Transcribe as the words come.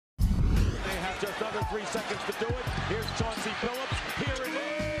just under 3 seconds to do it. Here's Chauncey Billups. Here it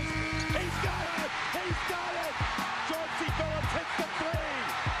is. He's got it. He's got it. Chauncey Billups hits the three.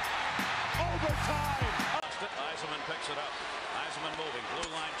 Overtime. Eisenman picks it up. Eisenman moving.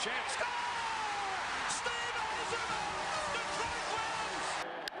 Blue line chance. Score! Steve Eisenman! Detroit wins!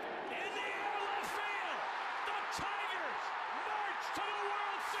 In the air left field. The Tigers march to the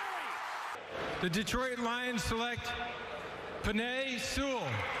World Series. The Detroit Lions select Penei Sewell,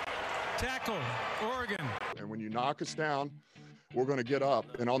 tackle, Oregon. And when you knock us down, we're going to get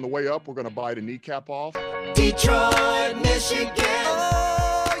up. And on the way up, we're going to bite a kneecap off. Detroit, Michigan.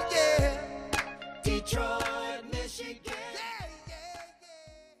 Oh, yeah. Detroit, Michigan.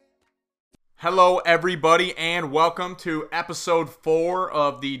 Hello, everybody, and welcome to episode 4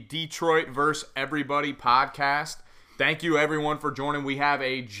 of the Detroit vs. Everybody podcast. Thank you, everyone, for joining. We have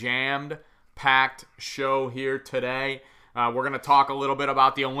a jammed-packed show here today. We're going to talk a little bit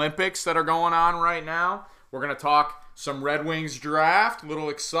about the Olympics that are going on right now. We're going to talk some Red Wings draft, a little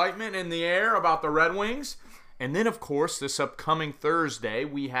excitement in the air about the Red Wings. And then, of course, this upcoming Thursday,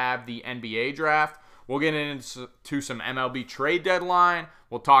 we have the NBA draft. We'll get into some MLB trade deadline.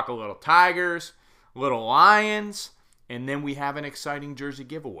 We'll talk a little Tigers, a little Lions, and then we have an exciting jersey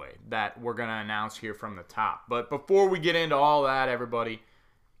giveaway that we're going to announce here from the top. But before we get into all that, everybody,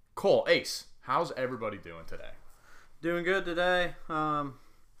 Cole, Ace, how's everybody doing today? Doing good today.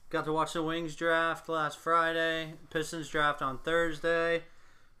 Got to watch the Wings draft last Friday, Pistons draft on Thursday,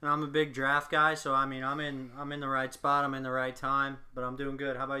 and I'm a big draft guy, so I mean I'm in the right spot, I'm in the right time, but I'm doing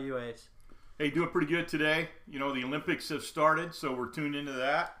good. How about you, Ace? Hey, doing pretty good today. You know, the Olympics have started, so we're tuned into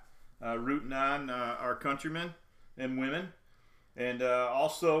that, rooting on our countrymen and women. And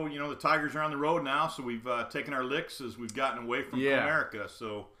also, you know, the Tigers are on the road now, so we've taken our licks as we've gotten away from America.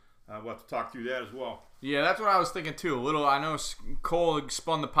 So we'll have to talk through that as well. Yeah, that's what I was thinking too. I know Cole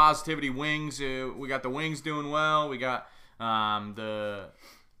spun the positivity Wings. We got the Wings doing well. We got the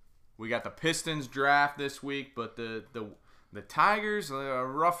Pistons draft this week, but the Tigers, a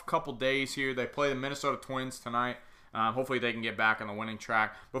rough couple days here. They play the Minnesota Twins tonight. Hopefully they can get back on the winning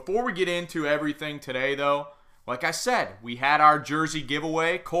track. Before we get into everything today, though, like I said, we had our jersey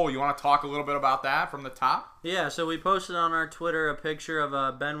giveaway. Cole, you want to talk a little bit about that from the top? Yeah, so we posted on our Twitter a picture of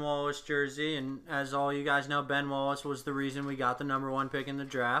a Ben Wallace jersey, and as all you guys know, Ben Wallace was the reason we got the number 1 pick in the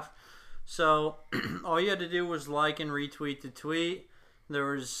draft. So all you had to do was like and retweet the tweet. There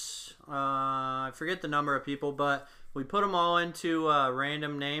was, I forget the number of people, but we put them all into a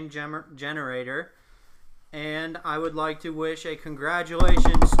random name generator. And I would like to wish a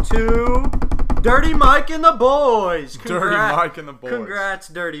congratulations to Dirty Mike and the boys. Dirty Mike and the boys. Congrats,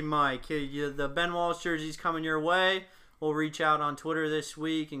 Dirty Mike. The Ben Wallace jersey's coming your way. We'll reach out on Twitter this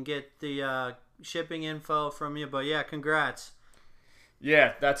week and get the shipping info from you. But yeah, congrats.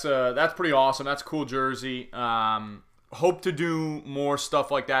 Yeah, that's pretty awesome. That's a cool jersey. Hope to do more stuff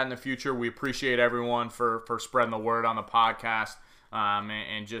like that in the future. We appreciate everyone for spreading the word on the podcast.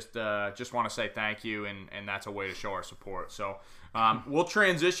 And just want to say thank you, and that's a way to show our support. So we'll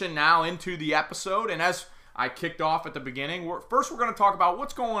transition now into the episode, and as I kicked off at the beginning, we're going to talk about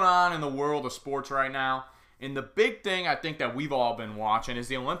what's going on in the world of sports right now. And the big thing I think that we've all been watching is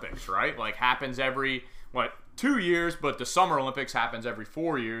the Olympics, right? Like, happens every 2 years, but the Summer Olympics happens every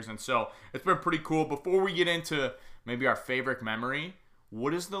 4 years, and so it's been pretty cool. Before we get into maybe our favorite memory,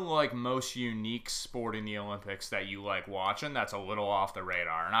 what is the most unique sport in the Olympics that you like watching that's a little off the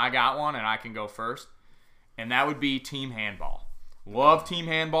radar? And I got one, and I can go first, and that would be team handball. Love team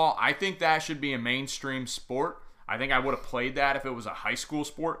handball. I think that should be a mainstream sport. I think I would have played that if it was a high school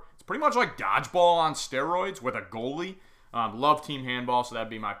sport. It's pretty much like dodgeball on steroids with a goalie. Love team handball, so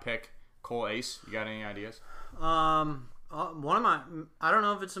that'd be my pick. Cole, Ace, you got any ideas? One of my, I don't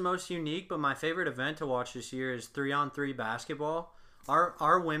know if it's the most unique, but my favorite event to watch this year is 3-on-3 basketball.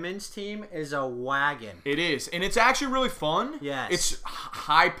 Our women's team is a wagon. It is, and it's actually really fun. Yes. It's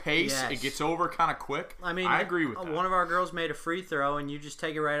high pace. Yes. It gets over kind of quick. I mean, I agree with that. One of our girls made a free throw, and you just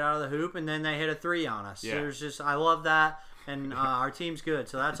take it right out of the hoop, and then they hit a 3 on us. Yeah. I love that, and our team's good,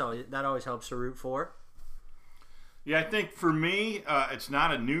 so that always helps to root for. Yeah, I think for me, it's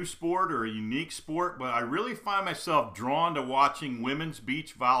not a new sport or a unique sport, but I really find myself drawn to watching women's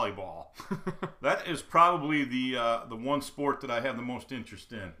beach volleyball. That is probably the one sport that I have the most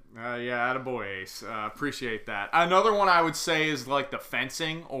interest in. Yeah, attaboy, Ace. Appreciate that. Another one I would say is like the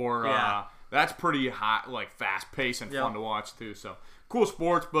fencing, or that's pretty hot, fast-paced and fun to watch too. So cool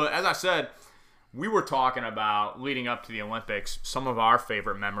sports, but as I said, we were talking about, leading up to the Olympics, some of our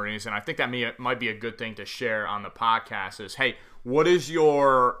favorite memories, and I think that might be a good thing to share on the podcast is, hey, what is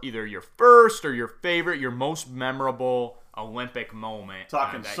either your first or your favorite, your most memorable Olympic moment.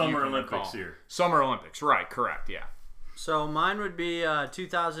 Talking that Summer you can Olympics recall. here. Summer Olympics, right? Correct. Yeah. So mine would be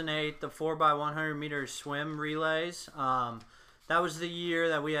 2008, the 4x100 meter swim relays. That was the year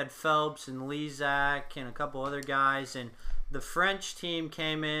that we had Phelps and Lezak and a couple other guys, and the French team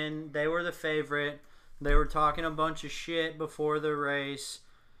came in. They were the favorite. They were talking a bunch of shit before the race.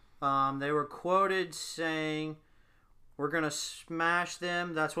 They were quoted saying, "We're going to smash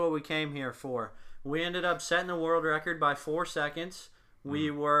them. That's what we came here for." We ended up setting the world record by 4 seconds.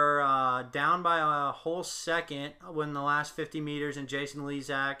 We were down by a whole second when the last 50 meters, and Jason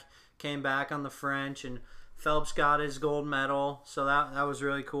Lezak came back on the French, and Phelps got his gold medal. So that was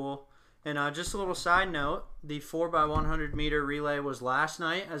really cool. And just a little side note, the 4x100 meter relay was last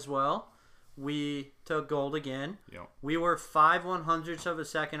night as well. We took gold again. Yep. We were 5/100ths of a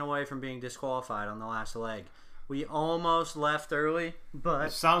second away from being disqualified on the last leg. We almost left early, but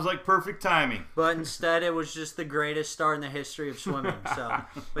It sounds like perfect timing. but instead it was just the greatest start in the history of swimming. So,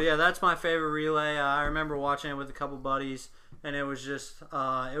 but yeah, that's my favorite relay. I remember watching it with a couple buddies, and it was just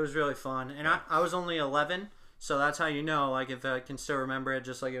it was really fun. And I was only 11, so that's how you know, like, if I can still remember it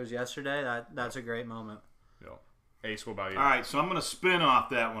just like it was yesterday, that's a great moment. Yo. Ace, what about you? All right, so I'm going to spin off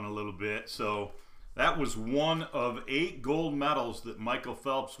that one a little bit. So that was one of 8 gold medals that Michael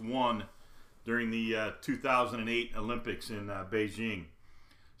Phelps won during the 2008 Olympics in Beijing.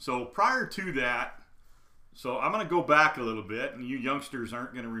 So prior to that, so I'm going to go back a little bit, and you youngsters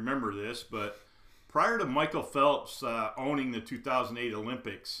aren't going to remember this, but prior to Michael Phelps owning the 2008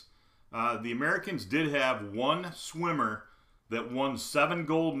 Olympics, the Americans did have one swimmer that won 7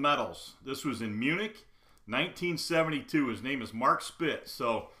 gold medals. This was in Munich, 1972. His name is Mark Spitz.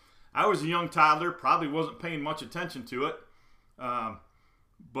 So I was a young toddler, probably wasn't paying much attention to it,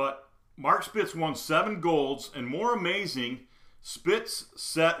 but Mark Spitz won 7 golds, and more amazing, Spitz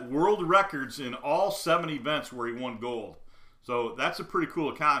set world records in all 7 events where he won gold. So that's a pretty cool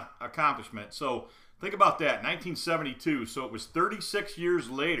accomplishment. So think about that, 1972. So it was 36 years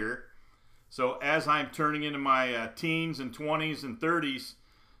later. So as I'm turning into my teens and 20s and 30s,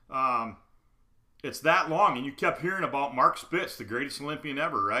 it's that long, and you kept hearing about Mark Spitz, the greatest Olympian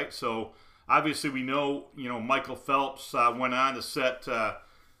ever, right? So obviously we know, Michael Phelps went on to set,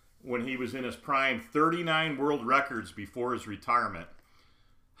 when he was in his prime, 39 world records before his retirement.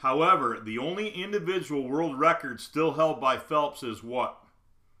 However, the only individual world record still held by Phelps is what?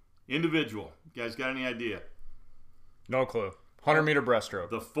 Individual. You guys got any idea? No clue. 100-meter breaststroke.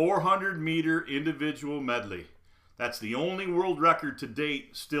 The 400-meter individual medley. That's the only world record to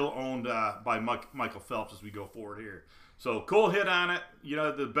date still owned by Michael Phelps as we go forward here. So Cole hit on it.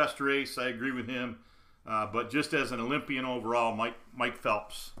 The best race. I agree with him. But just as an Olympian overall, Mike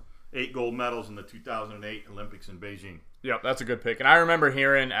Phelps, 8 gold medals in the 2008 Olympics in Beijing. Yep, that's a good pick. And I remember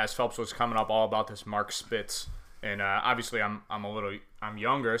hearing, as Phelps was coming up, all about this Mark Spitz. And obviously, I'm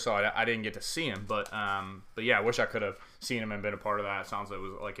younger, so I didn't get to see him. But yeah, I wish I could have seen him and been a part of that. It sounds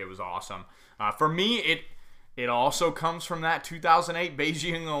like it was awesome. For me, it also comes from that 2008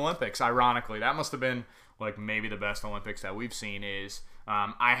 Beijing Olympics. Ironically, that must have been like maybe the best Olympics that we've seen.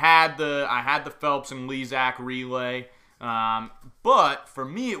 I had the Phelps and Lezak relay. But for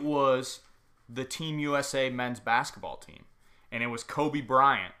me, it was the Team USA men's basketball team. And it was Kobe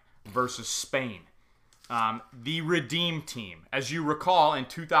Bryant versus Spain. The Redeem team. As you recall, in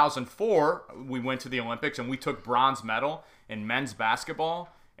 2004, we went to the Olympics and we took bronze medal in men's basketball.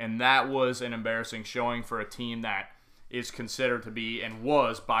 And that was an embarrassing showing for a team that is considered to be and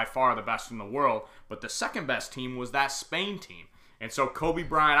was by far the best in the world. But the second best team was that Spain team. And so Kobe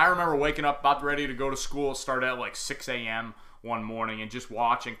Bryant, I remember waking up about ready to go to school. It started at like 6 a.m. one morning and just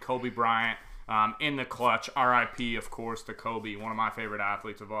watching Kobe Bryant in the clutch. R.I.P., of course, to Kobe, one of my favorite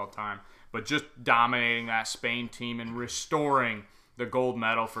athletes of all time. But just dominating that Spain team and restoring the gold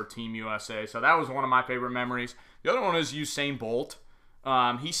medal for Team USA. So that was one of my favorite memories. The other one is Usain Bolt.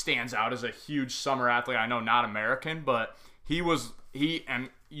 He stands out as a huge summer athlete. I know not American, but if you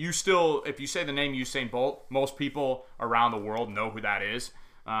say the name Usain Bolt, most people around the world know who that is.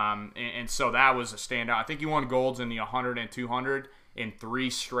 And so that was a standout. I think he won golds in the 100 and 200 in 3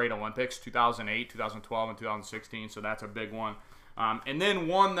 straight Olympics, 2008, 2012, and 2016. So that's a big one. And then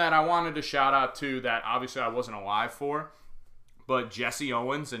one that I wanted to shout out to that obviously I wasn't alive for, but Jesse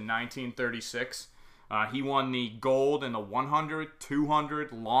Owens in 1936. He won the gold in the 100,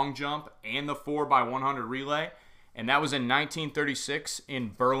 200, long jump, and the 4x100 relay. And that was in 1936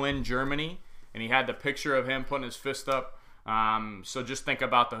 in Berlin, Germany. And he had the picture of him putting his fist up. So just think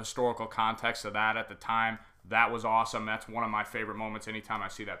about the historical context of that at the time. That was awesome. That's one of my favorite moments anytime I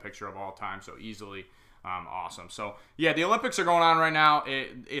see that picture of all time. So easily awesome. So, yeah, the Olympics are going on right now.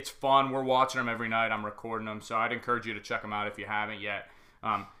 It's fun. We're watching them every night. I'm recording them, so I'd encourage you to check them out if you haven't yet.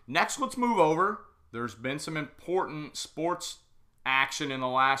 Next, let's move over. There's been some important sports action in the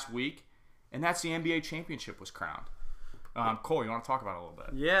last week, and that's the NBA championship was crowned. Cole, you want to talk about it a little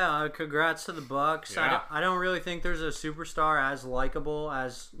bit? Yeah, congrats to the Bucks. Yeah. I don't really think there's a superstar as likable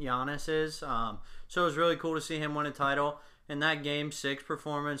as Giannis is. So it was really cool to see him win a title. And that Game 6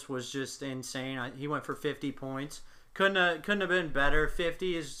 performance was just insane. He went for 50 points. Couldn't have been better.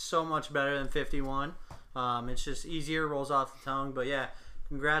 50 is so much better than 51. It's just easier, rolls off the tongue. But yeah,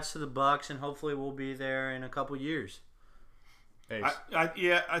 congrats to the Bucks, and hopefully we'll be there in a couple years.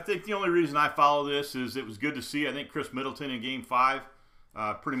 I think the only reason I follow this is it was good to see. I think Chris Middleton in Game 5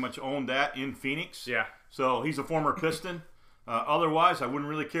 pretty much owned that in Phoenix. Yeah. So he's a former Piston. Otherwise, I wouldn't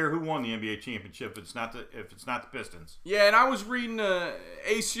really care who won the NBA championship if it's not the Pistons. Yeah, and I was reading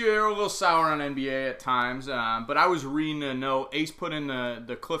Ace, you're a little sour on NBA at times, but I was reading a note. Ace put in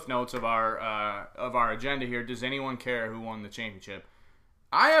the cliff notes of our agenda here. Does anyone care who won the championship?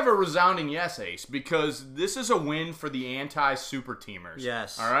 I have a resounding yes, Ace, because this is a win for the anti-super teamers.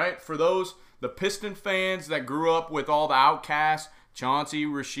 Yes. All right? For the Piston fans that grew up with all the outcasts, Chauncey,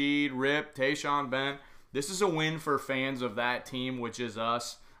 Rasheed, Rip, Tayshaun, Ben, this is a win for fans of that team, which is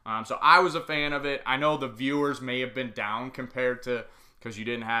us. So I was a fan of it. I know the viewers may have been down compared to, because you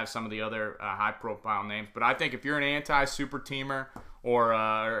didn't have some of the other high-profile names. But I think if you're an anti-super teamer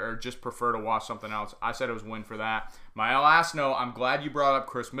or just prefer to watch something else, I said it was a win for that. My last note, I'm glad you brought up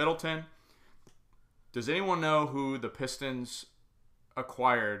Chris Middleton. Does anyone know who the Pistons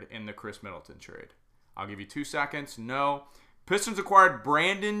acquired in the Chris Middleton trade? I'll give you 2 seconds. No. Pistons acquired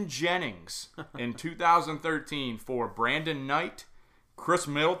Brandon Jennings in 2013 for Brandon Knight, Chris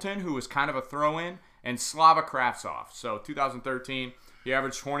Middleton, who was kind of a throw-in, and Slava Kraftsov. So 2013, he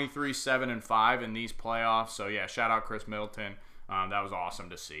averaged 23, 7, and 5 in these playoffs. So yeah, shout out Chris Middleton. That was awesome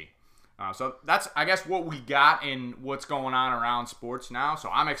to see. So that's, I guess, what we got in what's going on around sports now. So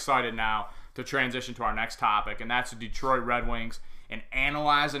I'm excited now to transition to our next topic, and that's the Detroit Red Wings and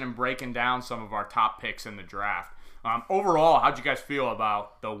analyzing and breaking down some of our top picks in the draft. Overall, how'd you guys feel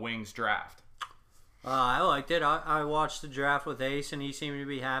about the Wings draft? I liked it. I watched the draft with Ace, and he seemed to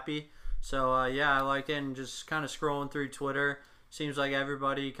be happy. So, yeah, I liked it. And just kind of scrolling through Twitter, seems like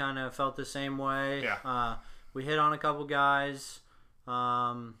everybody kind of felt the same way. Yeah. We hit on a couple guys.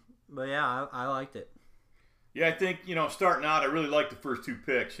 But, yeah, I liked it. Yeah, I think, starting out, I really liked the first 2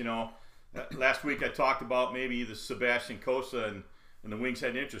 picks. Last week I talked about maybe the Sebastian Cossa, and the Wings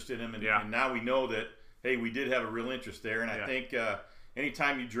had interest in him. And now we know that, hey, we did have a real interest there. And I think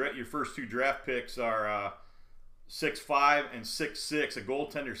anytime your first 2 draft picks are 6'5" and 6'6", a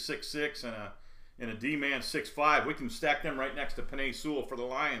goaltender 6'6", and a D-man 6'5", we can stack them right next to Penei Sewell for the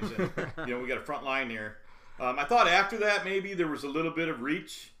Lions. And, we got a front line here. I thought after that maybe there was a little bit of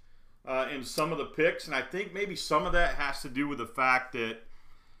reach in some of the picks. And I think maybe some of that has to do with the fact that,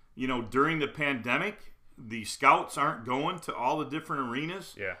 during the pandemic, the scouts aren't going to all the different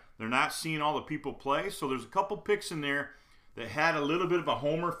arenas. Yeah. They're not seeing all the people play. So there's a couple picks in there that had a little bit of a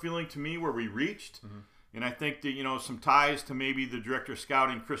homer feeling to me where we reached. Mm-hmm. And I think that, some ties to maybe the director of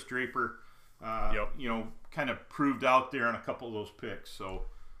scouting, Chris Draper, kind of proved out there on a couple of those picks. So,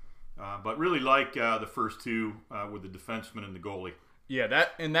 but really like the first 2 with the defenseman and the goalie. Yeah,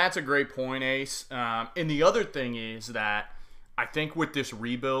 that's a great point, Ace. And the other thing is that I think with this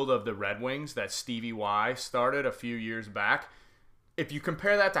rebuild of the Red Wings that Stevie Y started a few years back, if you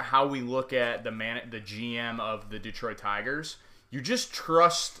compare that to how we look at the GM of the Detroit Tigers, you just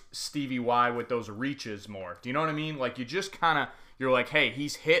trust Stevie Y with those reaches more. Do you know what I mean? Like, you just you're like, hey,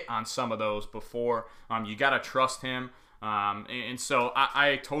 he's hit on some of those before. You got to trust him. And so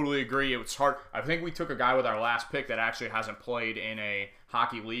I totally agree. It was hard. I think we took a guy with our last pick that actually hasn't played in a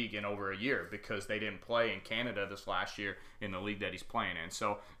hockey league in over a year because they didn't play in Canada this last year in the league that he's playing in.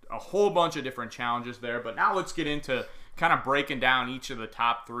 So a whole bunch of different challenges there. But now let's get into kind of breaking down each of the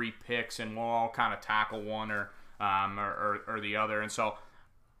top 3 picks, and we'll all kind of tackle one or the other. And so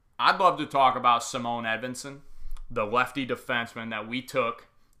I'd love to talk about Simone Edvinsson, the lefty defenseman that we took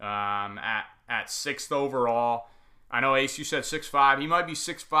at 6th overall. I know, Ace, you said 6'5". He might be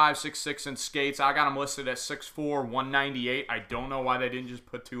 6'5", 6'6" in skates. I got him listed at 6'4", 198. I don't know why they didn't just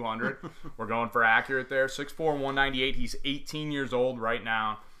put 200. We're going for accurate there. 6'4", 198. He's 18 years old right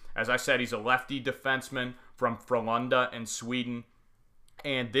now. As I said, he's a lefty defenseman from Frölunda in Sweden.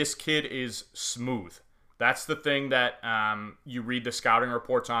 And this kid is smooth. That's the thing that you read the scouting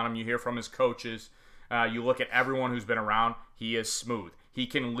reports on him. You hear from his coaches. You look at everyone who's been around. He is smooth. He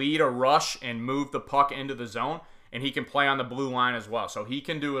can lead a rush and move the puck into the zone. and he can play on the blue line as well. So he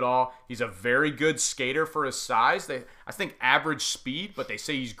can do it all. He's a very good skater for his size. I think average speed, but they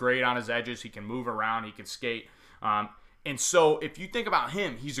say he's great on his edges. He can move around. He can skate. And so if you think about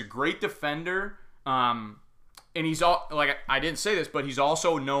him, he's a great defender. And he's all, like, I didn't say this, but he's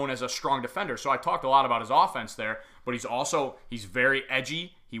also known as a strong defender. So I talked a lot about his offense there, but he's very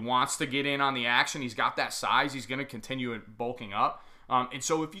edgy. He wants to get in on the action. He's got that size. He's going to continue bulking up. And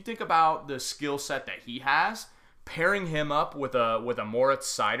so if you think about the skill set that he has, pairing him up with a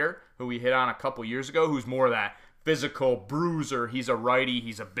Moritz Seider, who we hit on a couple years ago, who's more of that physical bruiser. He's a righty.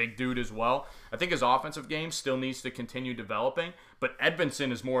 He's a big dude as well. I think his offensive game still needs to continue developing, but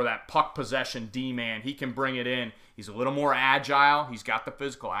Edvinsson is more of that puck possession D-man. He can bring it in. He's a little more agile. He's got the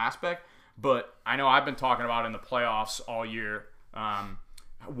physical aspect, but I know I've been talking about in the playoffs all year,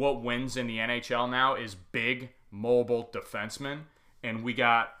 what wins in the NHL now is big, mobile defensemen, and we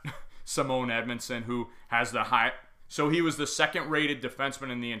got Simone Edmondson, who has the high. So he was the second-rated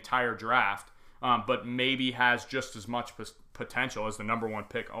defenseman in the entire draft, but maybe has just as much potential as the number one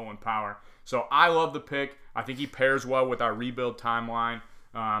pick, Owen Power. So I love the pick. I think he pairs well with our rebuild timeline,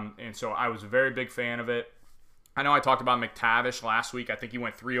 and so I was a very big fan of it. I know I talked about McTavish last week. I think he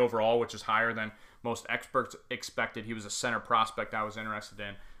went 3 overall, which is higher than most experts expected. He was a center prospect I was interested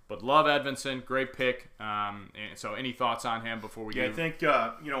in. But love Edvinsson, great pick. And so any thoughts on him before we get? I think,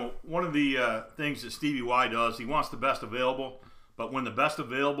 one of the things that Stevie Y does, he wants the best available. But when the best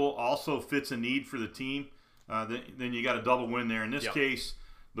available also fits a need for the team, then you got a double win there. In this case,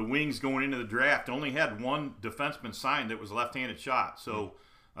 the Wings going into the draft only had one defenseman signed that was a left-handed shot. So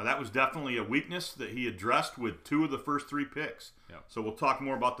that was definitely a weakness that he addressed with 2 of the first 3 picks. So we'll talk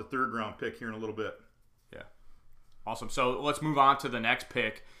more about the 3rd-round pick here in a little bit. Yeah. Awesome. So let's move on to the next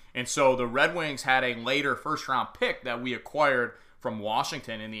pick. And so the Red Wings had a later first-round pick that we acquired from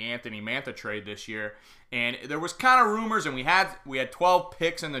Washington in the Anthony Mantha trade this year. And there was kind of rumors, and we had 12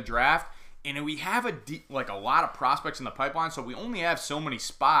 picks in the draft, and we have a lot of prospects in the pipeline, so we only have so many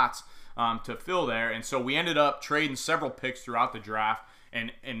spots to fill there. And so we ended up trading several picks throughout the draft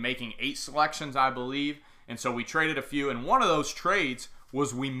and making 8 selections, I believe. And so we traded a few, and one of those trades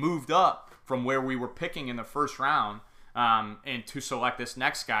was we moved up from where we were picking in the first round and to select this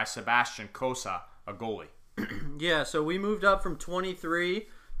next guy, Sebastian Kosa, a goalie. Yeah, so we moved up from 23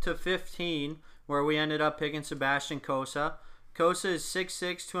 to 15, where we ended up picking Sebastian Kosa. Kosa is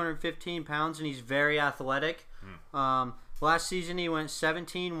 6'6", 215 pounds, and he's very athletic. Last season he went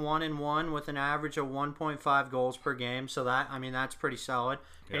 17-1-1 with an average of 1.5 goals per game. So that's pretty solid.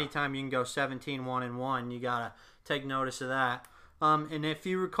 Yeah. Anytime you can go 17-1-1, you gotta take notice of that. And if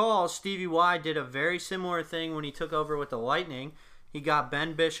you recall, Stevie Y did a very similar thing when he took over with the Lightning. He got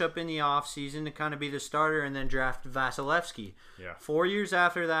Ben Bishop in the offseason to kind of be the starter and then drafted Vasilevsky. Yeah. 4 years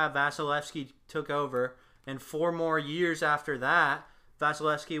after that, Vasilevsky took over. And 4 more years after that,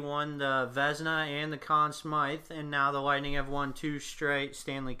 Vasilevsky won the Vezina and the Conn Smythe. And now the Lightning have won 2 straight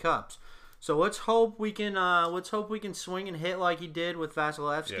Stanley Cups. So let's hope we can swing and hit like he did with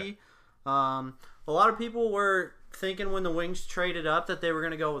Vasilevsky. Yeah. A lot of people were thinking when the Wings traded up that they were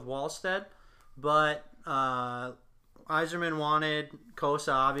going to go with Wallstedt. But Yzerman wanted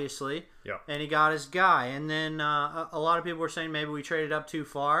Kosa, obviously, and he got his guy. And then a lot of people were saying maybe we traded up too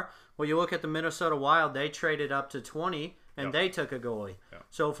far. Well, you look at the Minnesota Wild, they traded up to 20, and they took a goalie.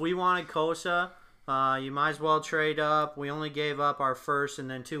 So if we wanted Kosa, you might as well trade up. We only gave up our first and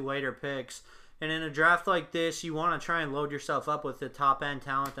then 2 later picks. And in a draft like this, you want to try and load yourself up with the top-end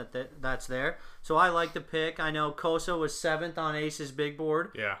talent that's there. So I like the pick. I know Kosa was 7th on Ace's big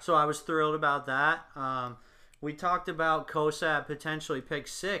board, so I was thrilled about that. We talked about Kosa at potentially pick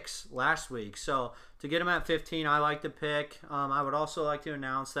 6 last week. So to get him at 15, I like the pick. I would also like to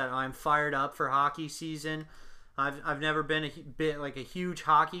announce that I'm fired up for hockey season. I've never been a huge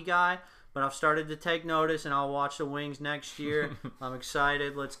hockey guy, but I've started to take notice, and I'll watch the Wings next year. I'm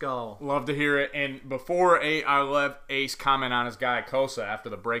excited. Let's go. Love to hear it. And before I let Ace comment on his guy Kosa after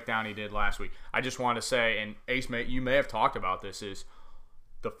the breakdown he did last week, I just want to say, and Ace, you may have talked about this, is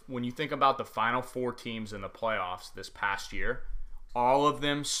when you think about the final 4 teams in the playoffs this past year, all of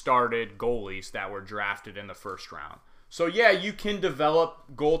them started goalies that were drafted in the first round. So, yeah, you can develop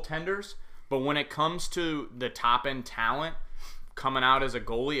goaltenders, but when it comes to the top-end talent coming out as a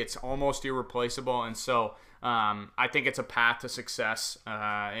goalie, it's almost irreplaceable. And so I think it's a path to success.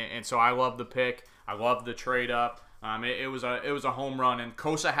 And so I love the pick. I love the trade-up. It was a home run. And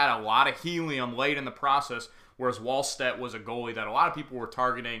Kosa had a lot of helium late in the process, whereas Wallstedt was a goalie that a lot of people were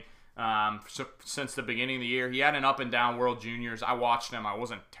targeting since the beginning of the year. He had an up-and-down World Juniors. I watched him. I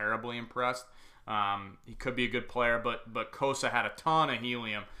wasn't terribly impressed. He could be a good player, but Kosa had a ton of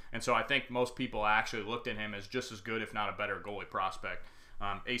helium, and so I think most people actually looked at him as just as good, if not a better goalie prospect.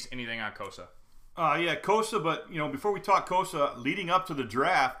 Ace, anything on Kosa? Yeah, Kosa, but before we talk Kosa, leading up to the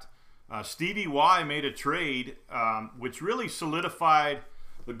draft, Stevie Y made a trade which really solidified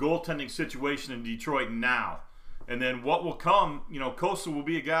the goaltending situation in Detroit now. And then what will come, Kosa will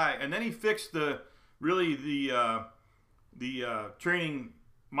be a guy, and then he fixed the training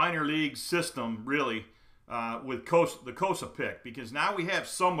minor league system really with the Kosa pick, because now we have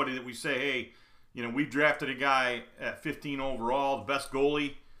somebody that we say, hey, we drafted a guy at 15 overall, the best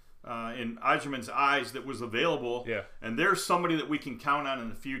goalie in Yzerman's eyes that was available, and there's somebody that we can count on in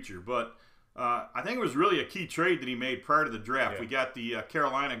the future. But I think it was really a key trade that he made prior to the draft. We got the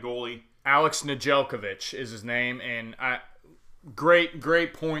Carolina goalie. Alex Nedeljkovic is his name, and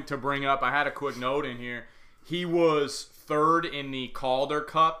great point to bring up. I had a quick note in here. He was third in the Calder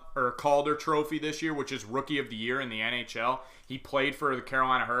Cup or Calder Trophy this year, which is Rookie of the Year in the NHL. He played for the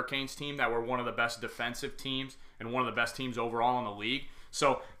Carolina Hurricanes team that were one of the best defensive teams and one of the best teams overall in the league.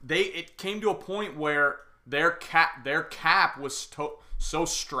 So it came to a point where their cap was so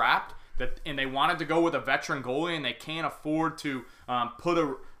strapped and they wanted to go with a veteran goalie, and they can't afford to put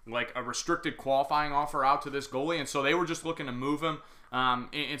a restricted qualifying offer out to this goalie, and so they were just looking to move him.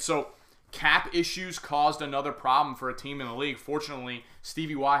 And so cap issues caused another problem for a team in the league. Fortunately,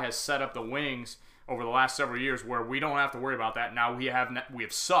 Stevie Y has set up the wings over the last several years where we don't have to worry about that. Now we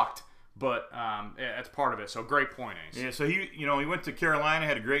have sucked, but that's part of it. So great point, Ace. Yeah, so he went to Carolina,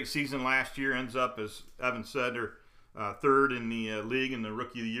 had a great season last year, ends up, as Evan said, third in the league in the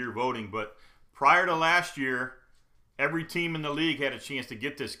Rookie of the Year voting. But prior to last year, every team in the league had a chance to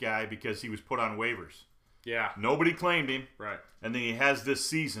get this guy because he was put on waivers. Yeah. Nobody claimed him. Right. And then he has this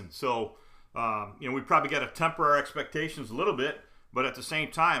season. So, we probably got to temper our expectations a little bit. But at the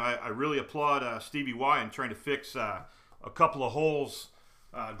same time, I really applaud Stevie Y in trying to fix a couple of holes,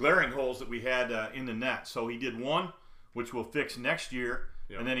 glaring holes that we had in the net. So he did one, which we'll fix next year.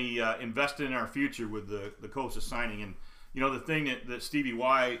 Yep. And then he invested in our future with the Kosa signing. And, the thing that Stevie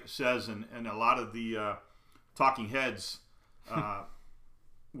Y says, and a lot of the talking heads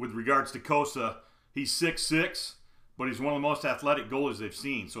with regards to Kosa, he's 6'6", but he's one of the most athletic goalies they've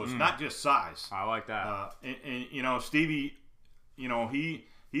seen. So it's not just size. I like that. And Stevie, he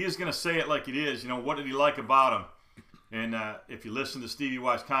is going to say it like it is. What did he like about him? And if you listen to Stevie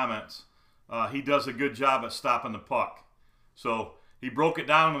Y's comments, he does a good job at stopping the puck. So he broke it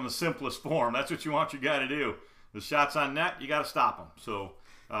down in the simplest form. That's what you want your guy to do. The shots on net, you got to stop them. So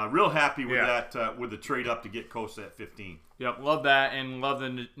real happy with that, with the trade up to get Kosa at 15. Yep, love that, and love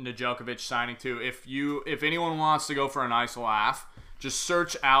the Nedeljkovic signing too. If anyone wants to go for a nice laugh, just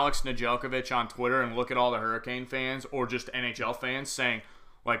search Alex Nedeljkovic on Twitter and look at all the Hurricane fans or just NHL fans saying,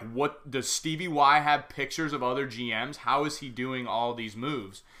 what does Stevie Y have pictures of other GMs? How is he doing all these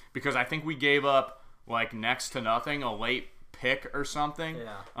moves? Because I think we gave up next to nothing, a late pick or something.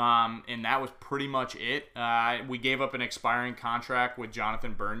 Yeah. And that was pretty much it. We gave up an expiring contract with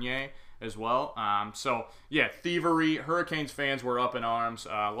Jonathan Bernier as well. So, yeah, thievery. Hurricanes fans were up in arms.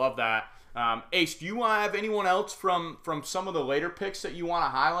 Love that. Ace, do you have anyone else from some of the later picks that you want to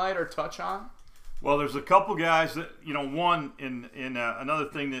highlight or touch on? Well, there's a couple guys that, one, in another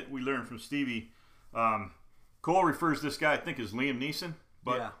thing that we learned from Stevie, Cole refers to this guy, I think, as Liam Neeson.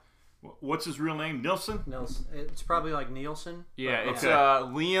 But what's his real name? Nilsson? Nilsson. It's probably like Nielsen. Yeah, it's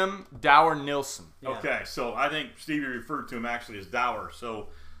Liam Dower Nilsson. Yeah. Okay, so I think Stevie referred to him actually as Dower. So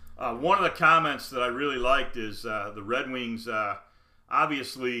one of the comments that I really liked is the Red Wings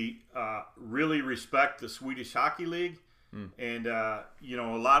obviously really respect the Swedish Hockey League. And, a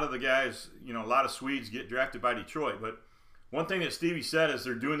lot of the guys, a lot of Swedes get drafted by Detroit. But one thing that Stevie said as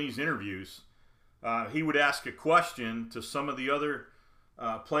they're doing these interviews, he would ask a question to some of the other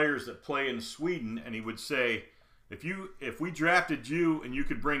players that play in Sweden, and he would say, if we drafted you and you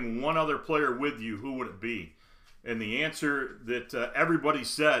could bring one other player with you, who would it be? And the answer that everybody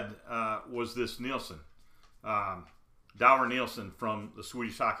said was this Nilsson, Dower Nilsson from the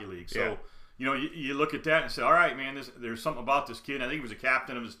Swedish Hockey League. So, you look at that and say, all right, man, there's something about this kid. I think he was a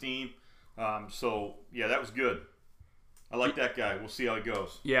captain of his team. So, yeah, that was good. I like that guy. We'll see how it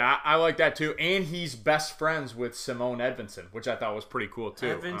goes. Yeah, I like that too. And he's best friends with Simone Edvinsson, which I thought was pretty cool too.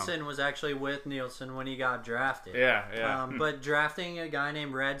 Edvinsson was actually with Nielsen when he got drafted. Yeah. But drafting a guy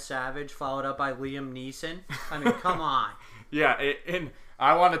named Red Savage followed up by Liam Neeson, I mean, come on. Yeah, and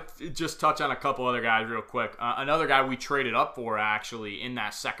I want to just touch on a couple other guys real quick. Another guy we traded up for actually in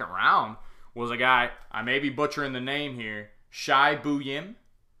that second round was a guy, I may be butchering the name here, Shai Buyim.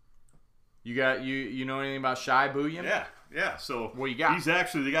 You know anything about Shai Booyam? Yeah. So what you got? He's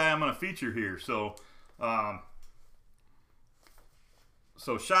actually the guy I'm going to feature here. So Shai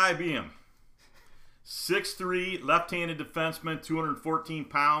Booyam, 6'3", left-handed defenseman, 214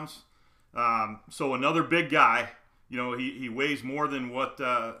 pounds. So another big guy. You know, he weighs more than what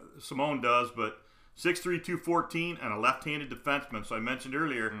Simone does, but 6'3", 214, and a left-handed defenseman. So I mentioned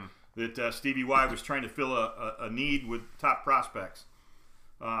earlier that Stevie Y was trying to fill a need with top prospects.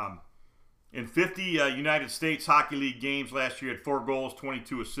 In 50 United States Hockey League games last year, had 4 goals,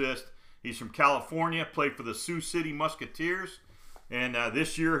 22 assists. He's from California, played for the Sioux City Musketeers, and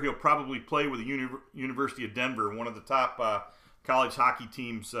this year he'll probably play with the University of Denver, one of the top college hockey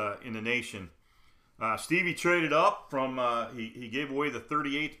teams in the nation. Stevie traded up from he gave away the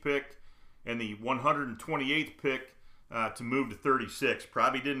 38th pick and the 128th pick to move to 36.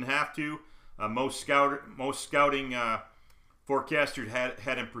 Probably didn't have to. Most scouting forecasters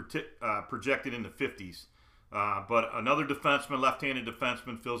had him projected in the 50s. But another defenseman, left-handed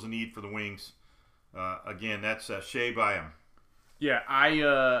defenseman, fills a need for the Wings. Again, that's Shai Booyam. Yeah,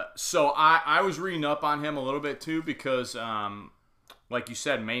 I was reading up on him a little bit too because, like you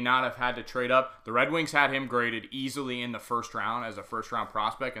said, may not have had to trade up. The Red Wings had him graded easily in the first round as a first-round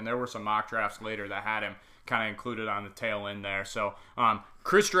prospect, and there were some mock drafts later that had him kind of included on the tail end there. So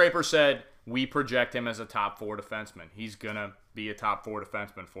Chris Draper said, we project him as a top 4 defenseman. He's going to be a top 4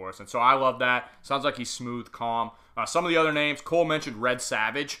 defenseman for us. And so I love that. Sounds like he's smooth, calm. Some of the other names, Cole mentioned Red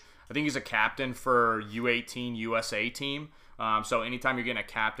Savage. I think he's a captain for U18 USA team. So anytime you're getting a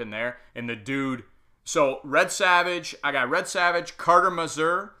captain there. And the dude, so Red Savage, I got Red Savage, Carter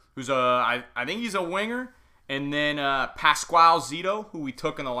Mazur, who's I think he's a winger. And then Pasquale Zito, who we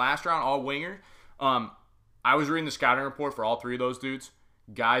took in the last round, all winger. I was reading the scouting report for all 3 of those dudes.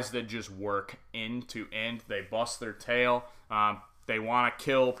 Guys that just work end to end. They bust their tail. They want to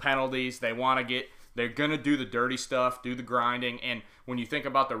kill penalties. They're going to do the dirty stuff, do the grinding. And when you think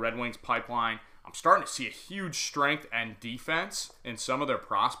about the Red Wings pipeline, I'm starting to see a huge strength and defense in some of their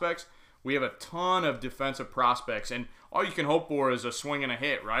prospects. We have a ton of defensive prospects, and all you can hope for is a swing and a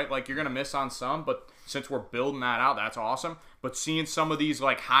hit, right? Like, you're going to miss on some, but since we're building that out, that's awesome. But seeing some of these,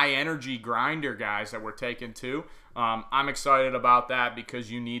 like, high-energy grinder guys that we're taking too, I'm excited about that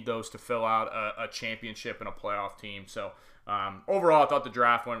because you need those to fill out a championship and a playoff team. So, overall, I thought the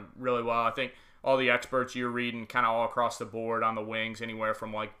draft went really well. I think all the experts you're reading kind of all across the board on the Wings, anywhere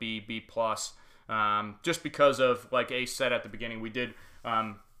from, like, B+. Just because of, like Ace said at the beginning, we did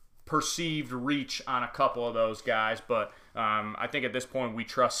perceived reach on a couple of those guys, but I think at this point we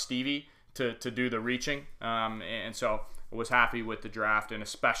trust Stevie to do the reaching, and so I was happy with the draft, and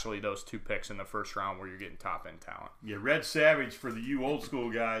especially those 2 picks in the first round where you're getting top end talent. Yeah, Red Savage, for the you old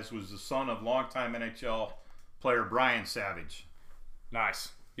school guys, was the son of longtime NHL player Brian Savage.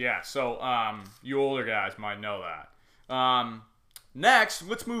 Nice. Yeah, so you older guys might know that. Next,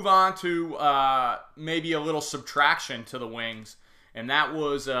 let's move on to maybe a little subtraction to the Wings. And that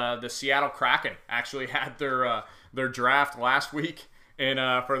was the Seattle Kraken actually had their draft last week. And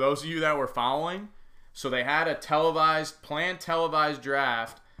for those of you that were following, so they had a planned televised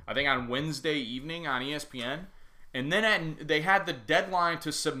draft, I think on Wednesday evening on ESPN. And then they had the deadline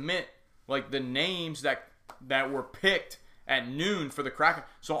to submit like the names that were picked at noon for the Kraken.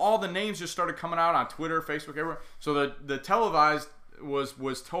 So all the names just started coming out on Twitter, Facebook, everywhere. So the televised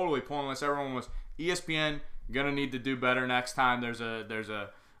was totally pointless. Everyone was ESPN. Gonna need to do better next time. There's a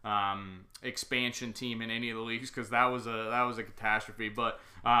expansion team in any of the leagues because that was a catastrophe. But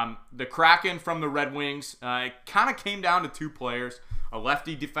the Kraken from the Red Wings, it kind of came down to 2 players: a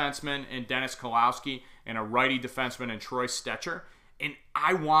lefty defenseman in Dennis Kolowski and a righty defenseman in Troy Stetcher. And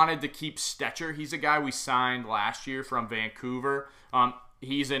I wanted to keep Stetcher. He's a guy we signed last year from Vancouver.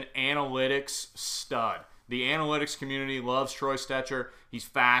 He's an analytics stud. The analytics community loves Troy Stetcher. He's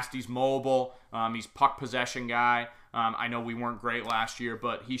fast. He's mobile. He's puck possession guy. I know we weren't great last year,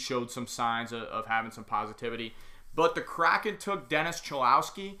 but he showed some signs of having some positivity. But the Kraken took Dennis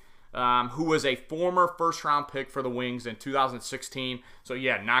Cholowski, who was a former first-round pick for the Wings in 2016. So,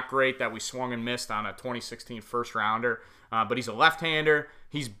 yeah, not great that we swung and missed on a 2016 first-rounder. But he's a left-hander.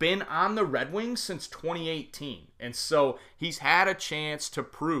 He's been on the Red Wings since 2018. And so he's had a chance to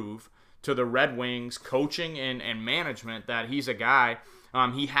prove to the Red Wings coaching and management that he's a guy.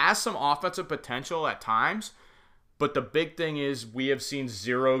 He has some offensive potential at times, but the big thing is we have seen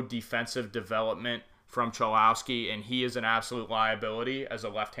 0 defensive development from Cholowski, and he is an absolute liability as a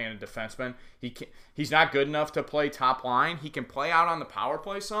left-handed defenseman. He's not good enough to play top line. He can play out on the power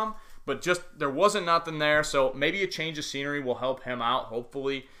play some, but just there wasn't nothing there. So maybe a change of scenery will help him out,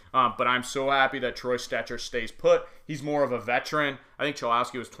 hopefully. But I'm so happy that Troy Stetcher stays put. He's more of a veteran. I think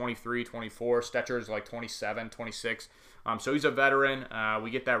Cholowski was 23, 24. Stetcher is like 27, 26. So he's a veteran.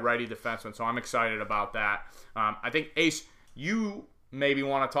 We get that righty defenseman, so I'm excited about that. I think, Ace, you maybe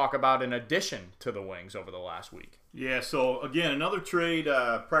want to talk about an addition to the Wings over the last week. Yeah, so again, another trade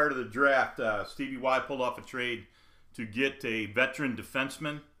prior to the draft. Stevie Y pulled off a trade to get a veteran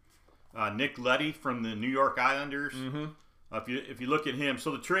defenseman, Nick Leddy from the New York Islanders. Mm-hmm. If you look at him,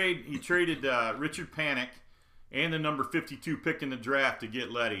 so the trade, he traded Richard Panik and the number 52 pick in the draft to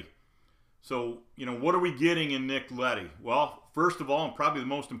get Leddy. So, what are we getting in Nick Leddy? Well, first of all, and probably the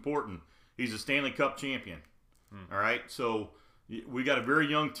most important, he's a Stanley Cup champion. All right, so we got a very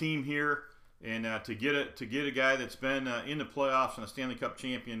young team here, and to get a guy that's been in the playoffs and a Stanley Cup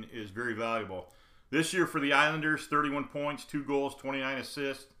champion is very valuable. This year for the Islanders, 31 points, 2 goals, 29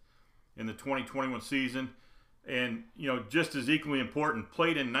 assists in the 2021 season. And, just as equally important,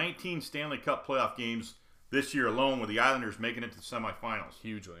 played in 19 Stanley Cup playoff games this year alone, with the Islanders making it to the semifinals.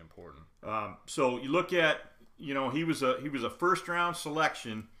 Hugely important. So you look at, he was a first-round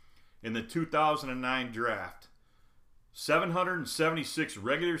selection in the 2009 draft. 776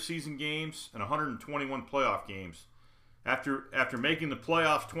 regular season games and 121 playoff games. After making the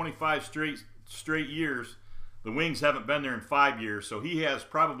playoffs 25 straight years, the Wings haven't been there in 5 years, so he has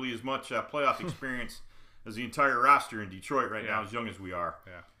probably as much playoff experience as the entire roster in Detroit right now, as young as we are.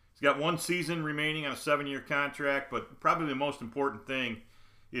 Yeah. He's got 1 season remaining on a 7-year contract, but probably the most important thing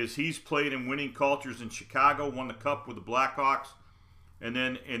is he's played in winning cultures in Chicago, won the Cup with the Blackhawks, and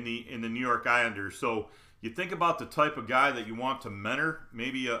then in the New York Islanders. So you think about the type of guy that you want to mentor,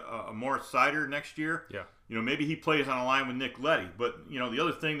 maybe a Moritz Seider next year. Yeah. Maybe he plays on a line with Nick Leddy. But, the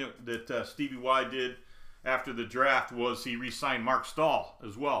other thing that Stevie Y did after the draft was he re-signed Mark Stahl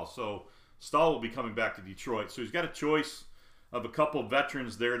as well. So Stahl will be coming back to Detroit. So he's got a choice of a couple of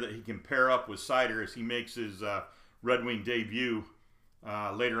veterans there that he can pair up with Seider as he makes his Red Wing debut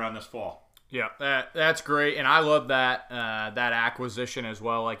later on this fall. Yeah, that's great, and I love that acquisition as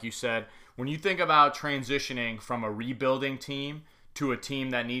well. Like you said, when you think about transitioning from a rebuilding team to a team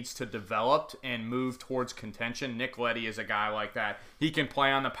that needs to develop and move towards contention, Nick Leddy is a guy like that. He can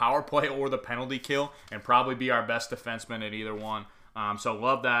play on the power play or the penalty kill and probably be our best defenseman at either one. So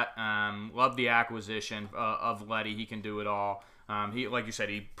love that. Love the acquisition of Leddy. He can do it all. He, like you said,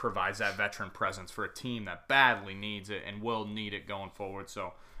 he provides that veteran presence for a team that badly needs it and will need it going forward.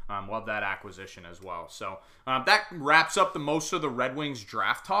 So love that acquisition as well. So that wraps up the most of the Red Wings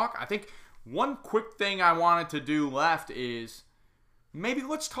draft talk. I think one quick thing I wanted to do left is maybe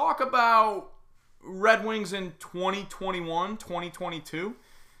let's talk about Red Wings in 2021, 2022.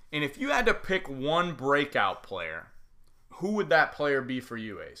 And if you had to pick one breakout player, who would that player be for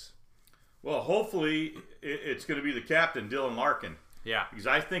you, Ace? Well, hopefully it's going to be the captain, Dylan Larkin. Yeah. Because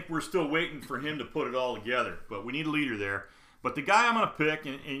I think we're still waiting for him to put it all together. But we need a leader there. But the guy I'm going to pick,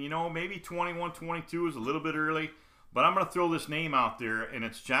 and maybe 21, 22 is a little bit early, but I'm going to throw this name out there, and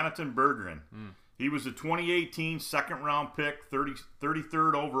it's Jonathan Berggren. He was a 2018 second-round pick,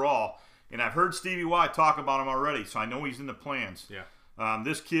 33rd overall. And I've heard Stevie Y talk about him already, so I know he's in the plans. Yeah.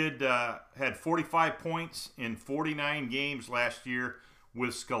 This kid had 45 points in 49 games last year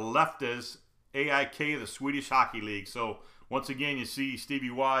with Skellefteå's AIK, the Swedish Hockey League. So once again, you see Stevie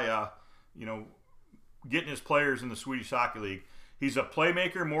Y, getting his players in the Swedish Hockey League. He's a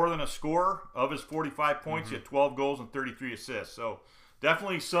playmaker more than a scorer. Of his 45 points, he had 12 goals and 33 assists. So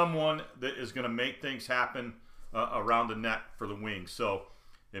definitely someone that is going to make things happen around the net for the Wings. So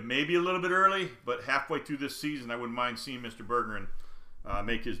it may be a little bit early, but halfway through this season, I wouldn't mind seeing Mr. Berggren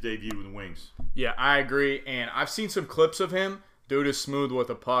make his debut with the Wings. Yeah, I agree. And I've seen some clips of him. Dude is smooth with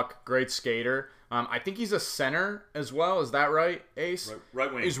a puck. Great skater. I think he's a center as well. Is that right, Ace?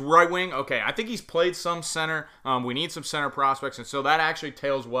 Right wing. He's right wing? Okay. I think he's played some center. We need some center prospects. And so that actually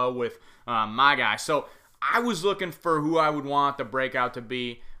tails well with my guy. So I was looking for who I would want the breakout to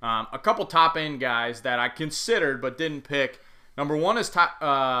be. A couple top-end guys that I considered but didn't pick. Number one is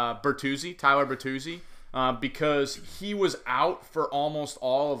Tyler Bertuzzi, because he was out for almost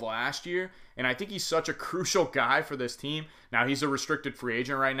all of last year. And I think he's such a crucial guy for this team. Now, he's a restricted free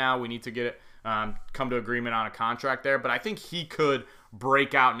agent right now. We need to get it, come to agreement on a contract there. But I think he could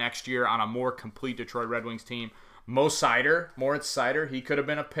break out next year on a more complete Detroit Red Wings team. Moritz Seider, he could have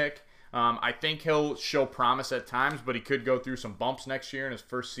been a pick. I think he'll show promise at times, but he could go through some bumps next year in his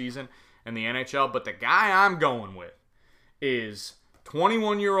first season in the NHL. But the guy I'm going with is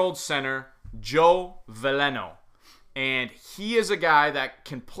 21-year-old center Joe Veleno. And he is a guy that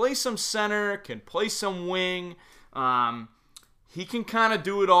can play some center, can play some wing. he can kind of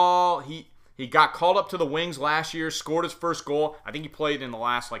do it all. He got called up to the wings last year, scored his first goal. I think he played in the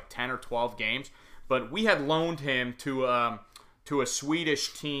last like 10 or 12 games. But we had loaned him to a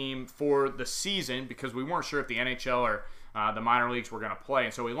Swedish team for the season because we weren't sure if the NHL or the minor leagues were going to play.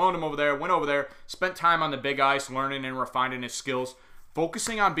 And so we loaned him over there, went over there, spent time on the big ice, learning and refining his skills,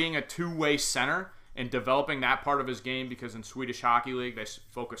 focusing on being a two-way center and developing that part of his game because in Swedish Hockey League, they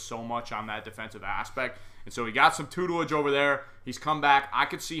focus so much on that defensive aspect. And so he got some tutelage over there. He's come back. I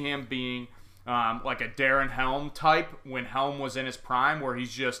could see him being like a Darren Helm type when Helm was in his prime, where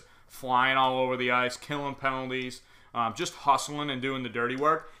he's just flying all over the ice, killing penalties, just hustling and doing the dirty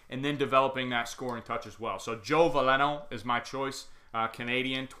work, and then developing that scoring touch as well. So Joe Veleno is my choice.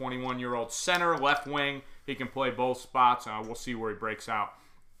 Canadian, 21-year-old center, left wing. He can play both spots. We'll see where he breaks out.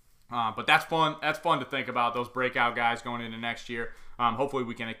 But that's fun. That's fun to think about, those breakout guys going into next year. Hopefully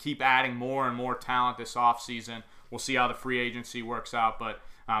we can keep adding more and more talent this offseason. We'll see how the free agency works out. But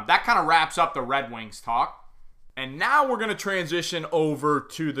that kind of wraps up the Red Wings talk. And now we're going to transition over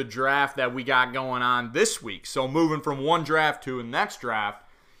to the draft that we got going on this week. So moving from one draft to the next draft,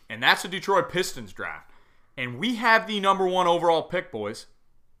 and that's the Detroit Pistons draft. And we have the number 1 overall pick, boys.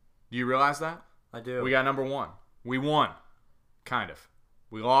 Do you realize that? I do. We got number 1. We won. Kind of.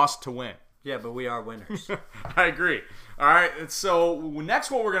 We lost to win. Yeah, but we are winners. I agree. All right, so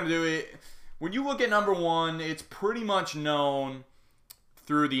next what we're going to do, when you look at number 1, it's pretty much known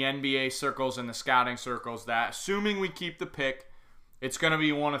through the NBA circles and the scouting circles that assuming we keep the pick, it's going to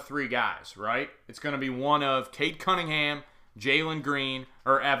be one of 3 guys, right? It's going to be one of Cade Cunningham, Jalen Green,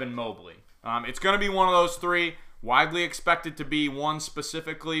 or Evan Mobley. It's going to be one of those 3. Widely expected to be one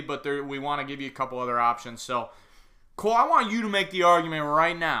specifically, but we want to give you a couple other options. So, Cole, I want you to make the argument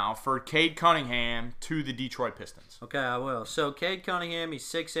right now for Cade Cunningham to the Detroit Pistons. Okay, I will. So, Cade Cunningham, he's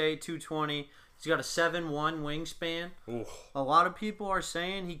 6'8", 220. He's got a 7'1" wingspan. Ooh. A lot of people are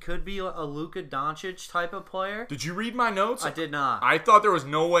saying he could be a Luka Doncic type of player. Did you read my notes? I did not. I thought there was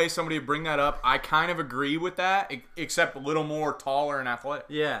no way somebody would bring that up. I kind of agree with that, except a little more taller and athletic.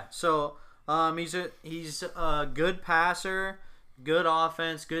 Yeah, so he's a good passer, good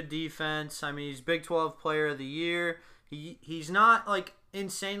offense, good defense. I mean, he's Big 12 Player of the Year. He's not like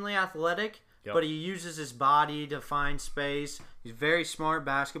insanely athletic, but he uses his body to find space. He's a very smart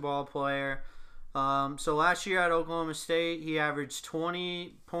basketball player. So last year at Oklahoma State, he averaged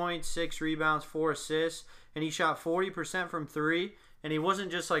 20 points, 6 rebounds, 4 assists, and he shot 40% from 3. And he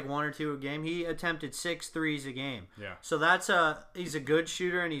wasn't just like 1 or 2 a game. He attempted 6 threes a game. Yeah. So he's a good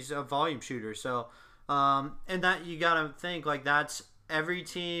shooter and he's a volume shooter. So, and that you gotta think like that's every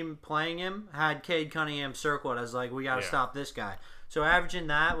team playing him had Cade Cunningham circled as like we gotta stop this guy. So averaging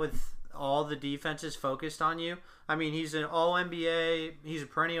that with all the defenses focused on you. I mean, he's an All-NBA. He's a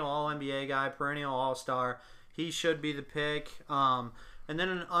perennial All-NBA guy, perennial All-Star. He should be the pick. And then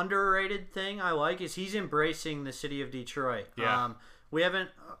an underrated thing I like is he's embracing the city of Detroit. Yeah. We haven't,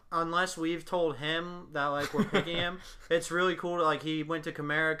 unless we've told him that like we're picking him. It's really cool to like he went to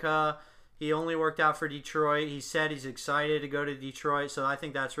Comerica. He only worked out for Detroit. He said he's excited to go to Detroit, so I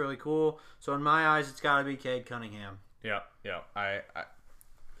think that's really cool. So in my eyes, it's got to be Cade Cunningham. Yeah. I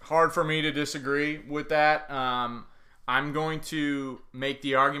hard for me to disagree with that. I'm going to make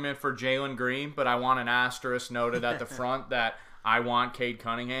the argument for Jalen Green, but I want an asterisk noted at the front that I want Cade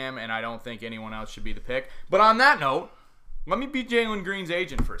Cunningham, and I don't think anyone else should be the pick. But on that note, let me be Jalen Green's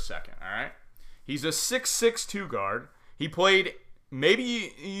agent for a second, all right? He's a 6'6" 2 guard. He played,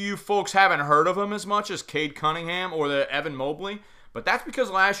 maybe you folks haven't heard of him as much as Cade Cunningham or the Evan Mobley, but that's because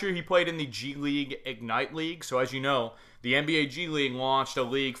last year he played in the G League Ignite League. So as you know, the NBA G League launched a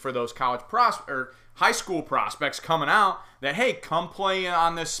league for those high school prospects coming out that, hey, come play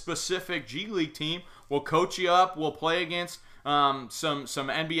on this specific G League team. We'll coach you up. We'll play against some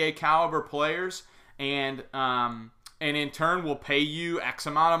NBA caliber players, and in turn we'll pay you X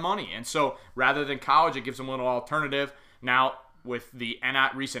amount of money. And so rather than college, it gives them a little alternative. Now with the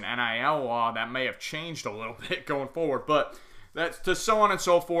recent NIL law, that may have changed a little bit going forward, but that's to so on and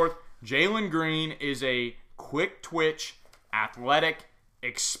so forth. Jalen Green is a quick twitch, athletic,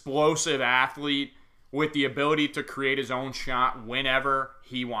 explosive athlete with the ability to create his own shot whenever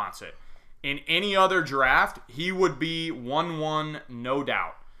he wants it. In any other draft, he would be 1-1, no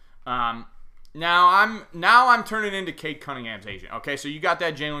doubt. Now I'm turning into Cade Cunningham's agent. Okay, so you got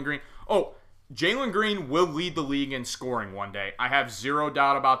that Jalen Green. Oh, Jalen Green will lead the league in scoring one day. I have zero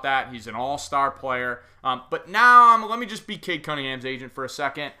doubt about that. He's an all-star player. But now let me just be Cade Cunningham's agent for a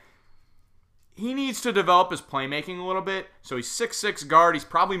second. He needs to develop his playmaking a little bit. So he's 6'6" guard. He's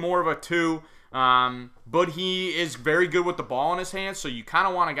probably more of a 2. But he is very good with the ball in his hands. So you kind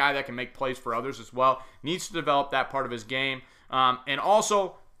of want a guy that can make plays for others as well. Needs to develop that part of his game. And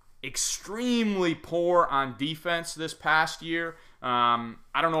also, extremely poor on defense this past year. I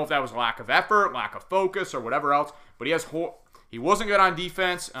don't know if that was lack of effort, lack of focus, or whatever else, but he wasn't good on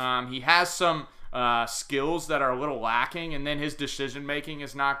defense. He has some skills that are a little lacking, and then his decision-making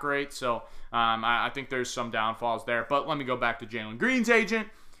is not great. So I think there's some downfalls there. But let me go back to Jalen Green's agent.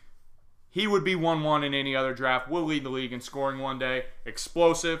 He would be 1-1 in any other draft. Will lead the league in scoring one day.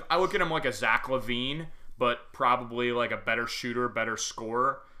 Explosive. I look at him like a Zach LaVine, but probably like a better shooter, better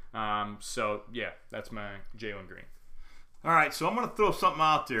scorer. So, yeah, that's my Jalen Green. All right, so I'm going to throw something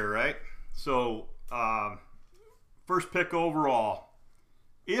out there, right? So, first pick overall.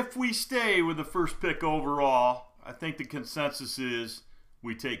 If we stay with the first pick overall, I think the consensus is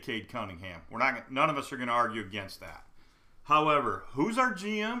we take Cade Cunningham. None of us are going to argue against that. However, who's our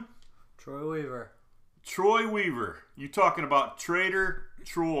GM? Troy Weaver. Troy Weaver. You talking about Trader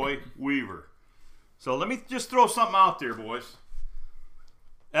Troy Weaver. So let me just throw something out there, boys.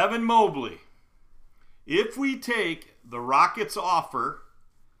 Evan Mobley. If we take the Rockets' offer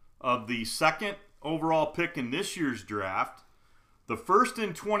of the second overall pick in this year's draft, the first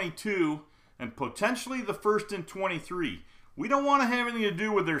in 22, and potentially the first in 23, we don't want to have anything to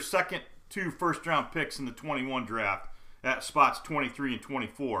do with their second 2 first-round picks in the 21 draft at spots 23 and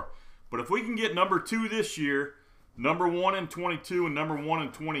 24. But if we can get number 2 this year, number 1 in 22 and number 1 in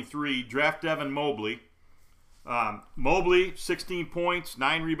 23, draft Evan Mobley. Mobley, 16 points,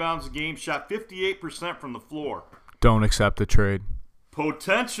 9 rebounds a game, shot 58% from the floor. Don't accept the trade.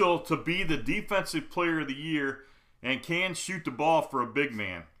 Potential to be the defensive player of the year and can shoot the ball for a big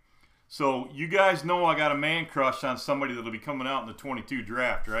man. So you guys know I got a man crush on somebody that'll be coming out in the 22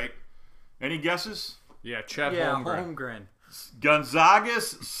 draft, right? Any guesses? Yeah, Chet Yeah, Holmgren. Holmgren.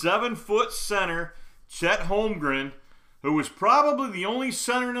 Gonzaga's 7-foot center, Chet Holmgren, who was probably the only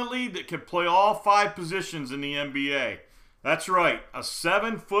center in the league that could play all 5 positions in the NBA. That's right, a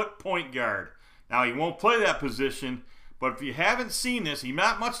 7-foot point guard. Now, he won't play that position, but if you haven't seen this, he's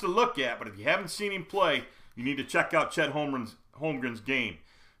not much to look at, but if you haven't seen him play, you need to check out Chet Holmgren's game.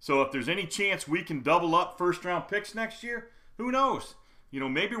 So if there's any chance we can double up first-round picks next year, who knows?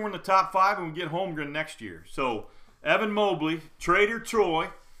 Maybe we're in the top 5 and we get Holmgren next year. So Evan Mobley, Trader Troy,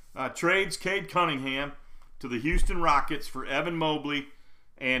 trades Cade Cunningham to the Houston Rockets for Evan Mobley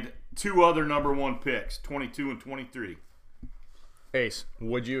and 2 other number 1 picks, 22 and 23. Ace,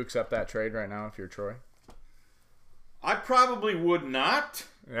 would you accept that trade right now if you're Troy? I probably would not.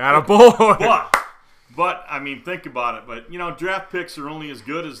 Attaboy. But I mean, think about it. But draft picks are only as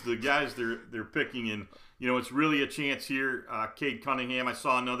good as the guys they're picking, and it's really a chance here. Cade Cunningham. I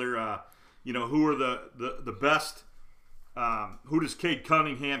saw another. Who are the best? Who does Cade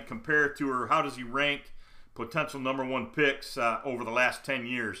Cunningham compare to, or how does he rank potential number 1 picks over the last 10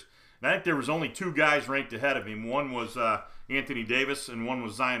 years? And I think there was only 2 guys ranked ahead of him. One was Anthony Davis, and one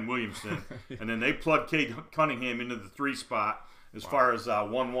was Zion Williamson. And then they plugged Cade Cunningham into the 3 spot as far as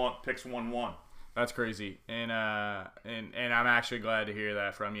 1-1 picks 1-1. That's crazy, and I'm actually glad to hear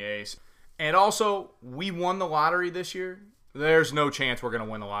that from you, Ace. And also, we won the lottery this year. There's no chance we're going to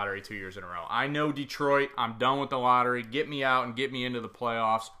win the lottery 2 years in a row. I know Detroit. I'm done with the lottery. Get me out and get me into the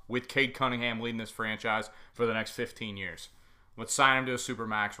playoffs with Cade Cunningham leading this franchise for the next 15 years. Let's sign him to a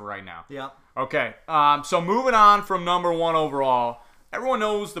Supermax right now. Yep. Okay, so moving on from number 1 overall, everyone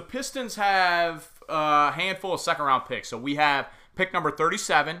knows the Pistons have a handful of second-round picks. So we have pick number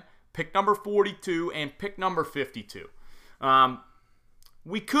 37, pick number 42, and pick number 52.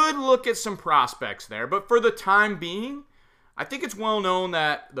 We could look at some prospects there, but for the time being, I think it's well known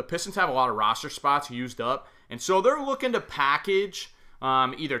that the Pistons have a lot of roster spots used up, and so they're looking to package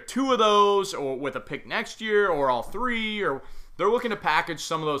either 2 of those or with a pick next year or all 3, or they're looking to package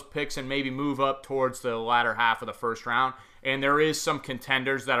some of those picks and maybe move up towards the latter half of the first round. And there is some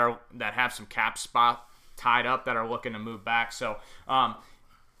contenders that have some cap spot tied up that are looking to move back. So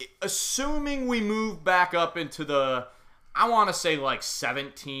assuming we move back up into the, I want to say like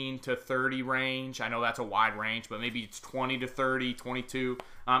 17 to 30 range. I know that's a wide range, but maybe it's 20 to 30, 22.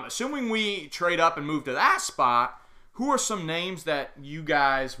 Assuming we trade up and move to that spot, who are some names that you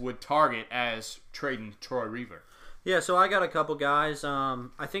guys would target as trading Troy Weaver? Yeah, so I got a couple guys.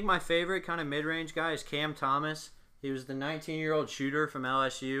 I think my favorite kind of mid-range guy is Cam Thomas. He was the 19-year-old shooter from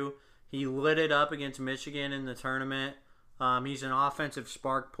LSU. He lit it up against Michigan in the tournament. He's an offensive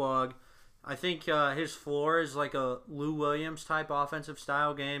spark plug. I think his floor is like a Lou Williams type offensive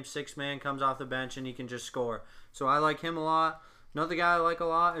style game. 6-man comes off the bench and he can just score. So I like him a lot. Another guy I like a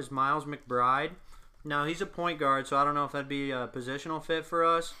lot is Miles McBride. Now he's a point guard, so I don't know if that'd be a positional fit for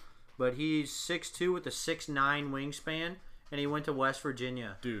us. But he's 6'2" with a 6'9" wingspan. and he went to West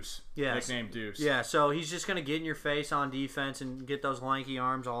Virginia. Deuce. Yes. Nickname Deuce. Yeah, so he's just going to get in your face on defense and get those lanky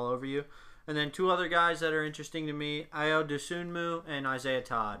arms all over you. And then two other guys that are interesting to me, Ayo Dosunmu and Isaiah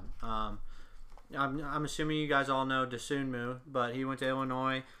Todd. I'm assuming you guys all know Dosunmu, but he went to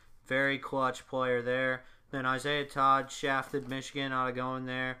Illinois. Very clutch player there. Then Isaiah Todd shafted Michigan out of going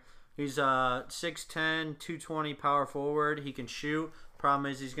there. He's 6'10", 220 power forward. He can shoot.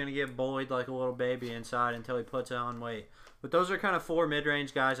 Problem is he's going to get bullied like a little baby inside until he puts on weight. But those are kind of 4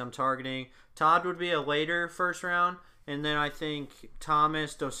 mid-range guys I'm targeting. Todd would be a later first round. And then I think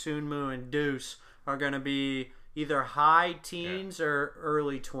Thomas, Dosunmu, and Deuce are going to be either high teens or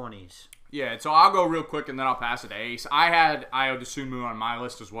early 20s. Yeah, so I'll go real quick and then I'll pass it to Ace. I had Ayo Dosunmu on my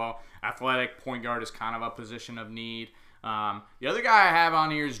list as well. Athletic point guard is kind of a position of need. The other guy I have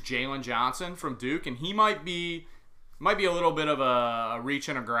on here is Jalen Johnson from Duke, and he might be a little bit of a reach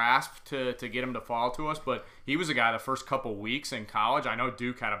and a grasp to get him to fall to us, but he was a guy the first couple weeks in college. I know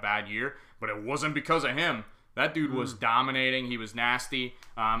Duke had a bad year, but it wasn't because of him. That dude was dominating. He was nasty.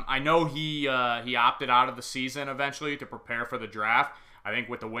 I know he opted out of the season eventually to prepare for the draft. I think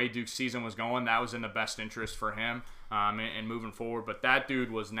with the way Duke's season was going, that was in the best interest for him and moving forward. But that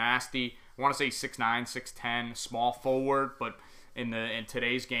dude was nasty. I want to say 6'9", 6'10", small forward, but in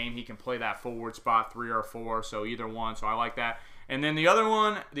today's game, he can play that forward spot 3 or 4, so either one. So I like that. And then the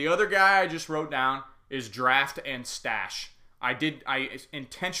other guy I just wrote down is draft and stash. I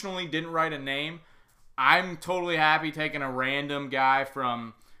intentionally didn't write a name. I'm totally happy taking a random guy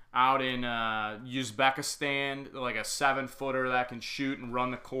from out in Uzbekistan, like a 7-footer that can shoot and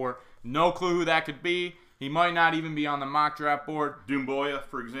run the court. No clue who that could be. He might not even be on the mock draft board. Dumboya,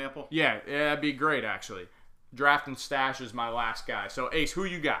 for example. Yeah, that'd be great, actually. Draft and stash is my last guy. So, Ace, who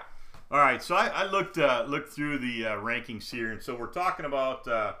you got? All right, so I looked through the rankings here, and so we're talking about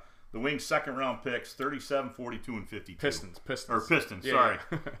the Wings' second-round picks, 37, 42, and 52. Pistons, yeah, sorry.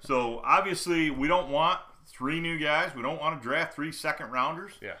 Yeah. So, obviously, we don't want 3 new guys. We don't want to draft 3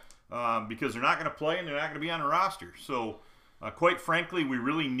 second-rounders. Yeah. Because they're not going to play and they're not going to be on the roster. So, quite frankly, we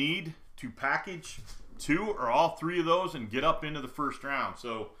really need to package 2 or all 3 of those and get up into the first round.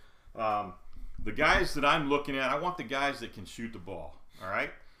 So, the guys that I'm looking at, I want the guys that can shoot the ball. All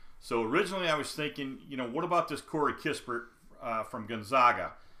right? So, originally I was thinking, what about this Corey Kispert from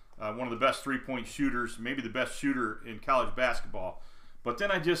Gonzaga? One of the best three-point shooters, maybe the best shooter in college basketball. But then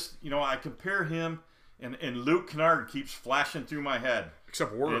I just, I compare him, and Luke Kennard keeps flashing through my head.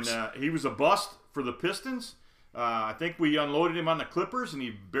 Except worse. And he was a bust for the Pistons. I think we unloaded him on the Clippers, and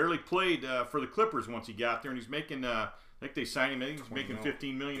he barely played for the Clippers once he got there. And he's making, I think they signed him, I think he's making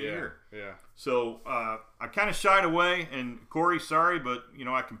 $15 million a year. Yeah. So I kind of shied away. And Corey, sorry, but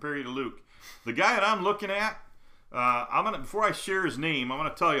I compare you to Luke. The guy that I'm looking at, before I share his name, I'm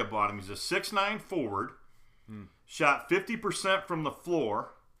gonna tell you about him. He's a 6'9" forward, shot 50% from the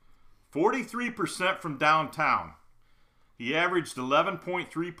floor, 43% from downtown. He averaged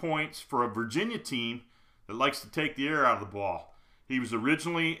 11.3 points for a Virginia team that likes to take the air out of the ball. He was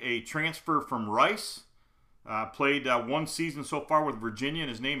originally a transfer from Rice, played 1 season so far with Virginia, and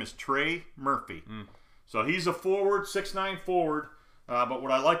his name is Trey Murphy. So he's a forward, 6'9" forward. But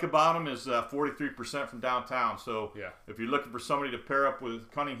what I like about him is 43% from downtown. So if you're looking for somebody to pair up with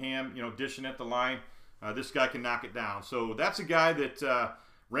Cunningham, dishing at the line, this guy can knock it down. So that's a guy that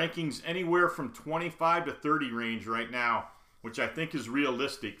rankings anywhere from 25 to 30 range right now, which I think is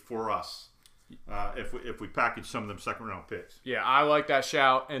realistic for us if we package some of them second-round picks. Yeah, I like that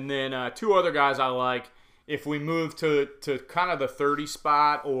shout. And then 2 other guys I like. If we move to kind of the 30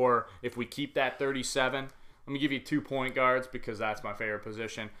 spot, or if we keep that 37, let me give you 2 point guards because that's my favorite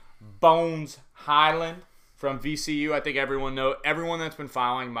position. Bones Highland from VCU. I think everyone that's been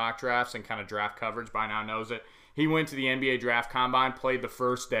following mock drafts and kind of draft coverage by now knows it. He went to the NBA Draft Combine, played the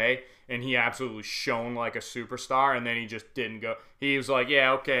first day, and he absolutely shone like a superstar, and then he just didn't go. He was like,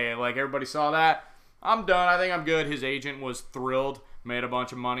 yeah, okay, like everybody saw that. I'm done. I think I'm good. His agent was thrilled, made a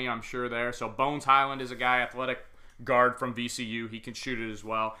bunch of money, I'm sure, there. So Bones Highland is a guy, athletic guard from VCU. He can shoot it as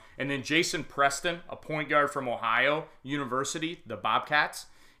well. And then Jason Preston, a point guard from Ohio University, the Bobcats.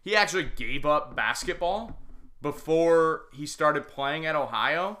 He actually gave up basketball before he started playing at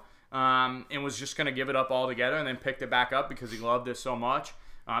Ohio. And was just going to give it up altogether, and then picked it back up because he loved it so much.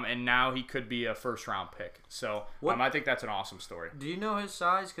 And now he could be a first-round pick. So I think that's an awesome story. Do you know his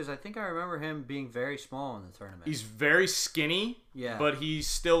size? Because I think I remember him being very small in the tournament. He's very skinny, but he's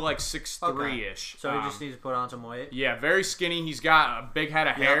still like 6'3"-ish. So he just needs to put on some weight? Yeah, very skinny. He's got a big head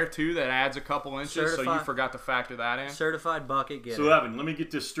of hair, too, that adds a couple inches, so you forgot to factor that in. Certified bucket getter. So, Evan, let me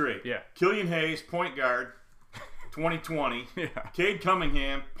get this straight. Yeah. Killian Hayes, point guard. 2020. Yeah. Cade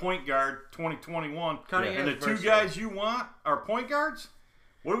Cunningham, point guard, 2021. Cunningham's And the two versatile. guys you want are point guards?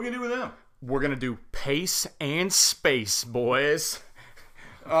 What are we going to do with them? We're going to do pace and space, boys.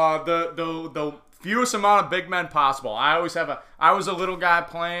 The fewest amount of big men possible. I was a little guy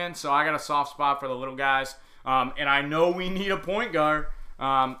playing, so I got a soft spot for the little guys. And I know we need a point guard,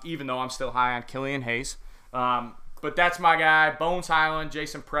 even though I'm still high on Killian Hayes. But that's my guy, Bones Highland,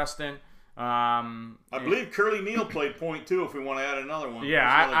 Jason Preston. I believe Curly Neal played point too, if we want to add another one.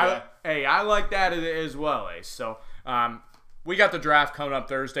 Yeah, I like that as well, Ace. So we got the draft coming up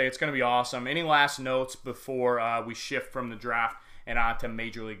Thursday. It's going to be awesome. Any last notes before we shift from the draft and on to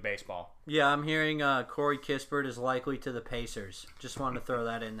Major League Baseball? Yeah, I'm hearing Corey Kispert is likely to the Pacers. Just wanted to throw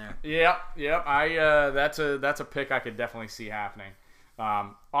that in there. Yep. That's a pick I could definitely see happening.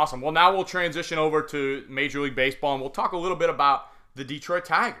 Awesome. Well, now we'll transition over to Major League Baseball, and we'll talk a little bit about the Detroit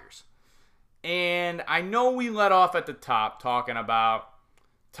Tigers. And I know we let off at the top talking about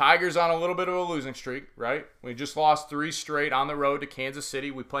Tigers on a little bit of a losing streak, right? We just lost 3 straight on the road to Kansas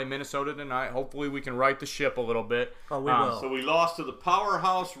City. We play Minnesota tonight. Hopefully we can right the ship a little bit. Oh, we will. So we lost to the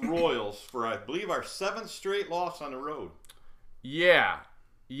powerhouse Royals for, I believe, our 7th straight loss on the road. Yeah.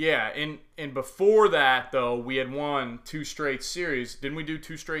 And before that, though, we had won 2 straight series. Didn't we do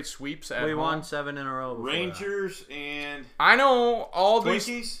 2 straight sweeps at We home? won 7 in a row. Rangers and I know all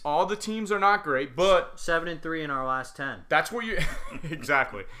Twinkies? the teams are not great, but 7-3 in our last 10. that's what you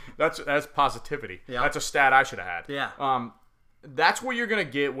exactly. That's positivity. Yeah. That's a stat I should have had. Yeah. That's what you're gonna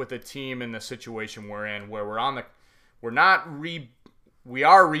get with a team in the situation we're in, where we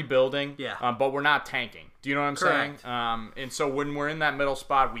are rebuilding, Yeah. but we're not tanking. Do you know what I'm Correct. saying? And so when we're in that middle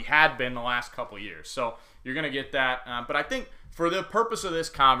spot, we had been the last couple of years. So you're gonna get that. But I think for the purpose of this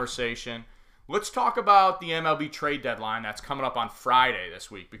conversation, let's talk about the MLB trade deadline that's coming up on Friday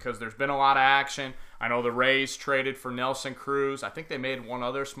this week, because there's been a lot of action. I know the Rays traded for Nelson Cruz. I think they made one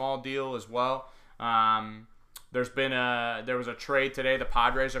other small deal as well. There was a trade today. The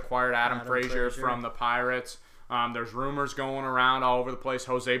Padres acquired Adam Frazier from the Pirates. There's rumors going around all over the place.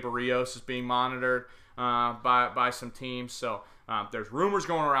 Jose Barrios is being monitored by some teams. So there's rumors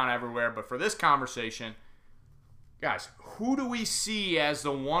going around everywhere. But for this conversation, guys, who do we see as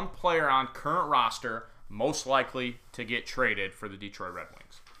the one player on current roster most likely to get traded for the Detroit Red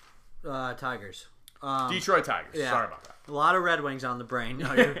Wings? Tigers. Detroit Tigers. Yeah. Sorry about that. A lot of Red Wings on the brain.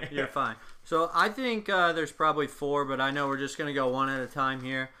 No, you're fine. So I think there's probably 4, but I know we're just going to go one at a time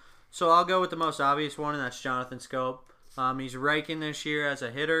here. So I'll go with the most obvious one, and that's Jonathan Schoop. He's raking this year as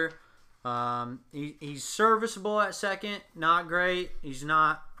a hitter. He's serviceable at second, not great. He's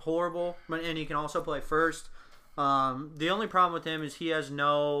not horrible, and he can also play first. The only problem with him is he has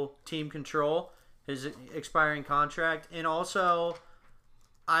no team control, his expiring contract, and also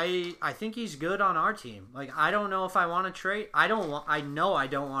I think he's good on our team. Like, I don't know if I want to trade. I know I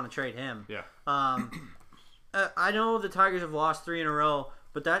don't want to trade him. Yeah. I know the Tigers have lost 3 in a row,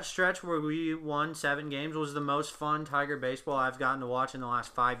 but that stretch where we won 7 games was the most fun Tiger baseball I've gotten to watch in the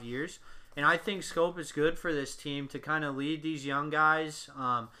last 5 years. And I think Schoop is good for this team to kind of lead these young guys.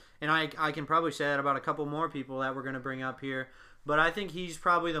 And I can probably say that about a couple more people that we're going to bring up here. But I think he's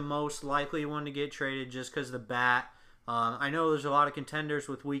probably the most likely one to get traded just because of the bat. I know there's a lot of contenders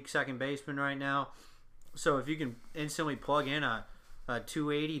with weak second baseman right now. So if you can instantly plug in a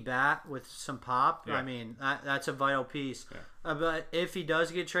 280 bat with some pop, Yeah. I mean, that's a vital piece. Yeah. But if he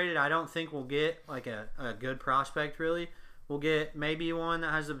does get traded, I don't think we'll get like a good prospect, really. We'll get maybe one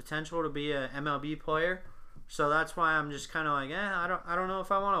that has the potential to be a MLB player. So that's why I'm just kind of like, I don't know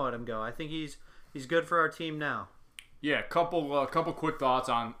if I want to let him go. I think he's good for our team now. Yeah, a couple quick thoughts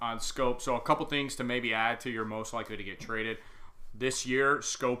on Schoop. So a couple things to maybe add to your most likely to get traded. This year,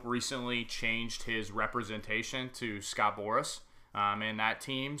 Schoop recently changed his representation to Scott Boras in that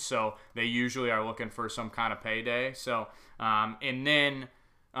team. So they usually are looking for some kind of payday. So and then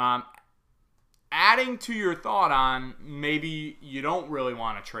adding to your thought on maybe you don't really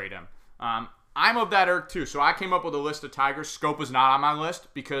want to trade him. I'm of that irk too. So I came up with a list of Tigers. Schoop is not on my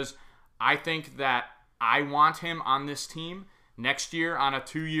list because I think that I want him on this team next year on a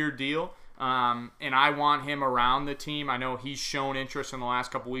 2-year deal. And I want him around the team. I know he's shown interest in the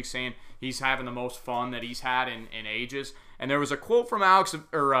last couple weeks, saying he's having the most fun that he's had in ages. And there was a quote from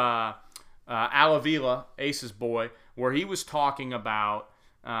Alavila, Ace's boy, where he was talking about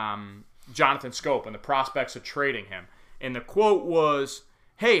Jonathan Schoop and the prospects of trading him. And the quote was,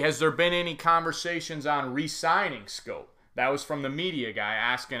 "Hey, has there been any conversations on re-signing Schoop?" That was from the media guy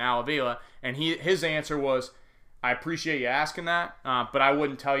asking Alavila, and his answer was, "I appreciate you asking that, but I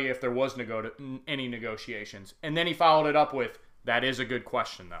wouldn't tell you if there was any negotiations." And then he followed it up with, "That is a good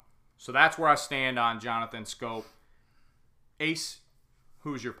question, though." So that's where I stand on Jonathan Schoop. Ace,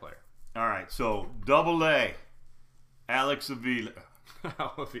 who's your player? All right, so Double-A, Alex Avila.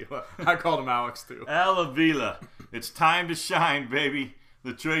 Avila. I called him Alex, too. Al Avila. It's time to shine, baby.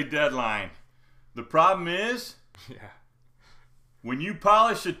 The trade deadline. The problem is, when you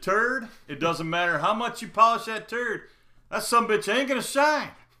polish a turd, it doesn't matter how much you polish that turd. That sumbitch ain't going to shine.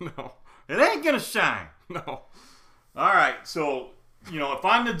 No. It ain't going to shine. No. All right, so, if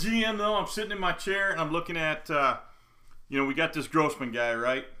I'm the GM, though, I'm sitting in my chair and I'm looking at, we got this Grossman guy,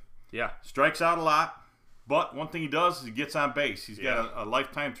 right? Yeah. Strikes out a lot. But one thing he does is he gets on base. He's got a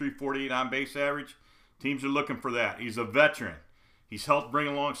lifetime 348 on base average. Teams are looking for that. He's a veteran. He's helped bring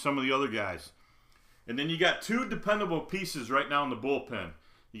along some of the other guys. And then you got two dependable pieces right now in the bullpen.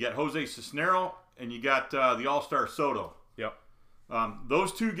 You got Jose Cisnero and you got the All-Star Soto. Yep.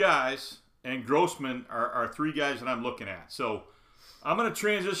 Those two guys and Grossman are three guys that I'm looking at. So I'm going to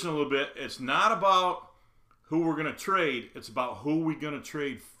transition a little bit. It's not about who we're going to trade. It's about who we're going to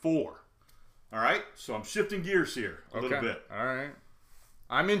trade for. All right? So I'm shifting gears here a little bit. All right.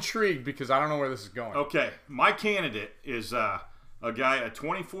 I'm intrigued because I don't know where this is going. Okay. My candidate is a guy, a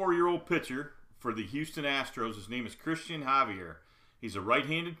 24-year-old pitcher for the Houston Astros. His name is Christian Javier. He's a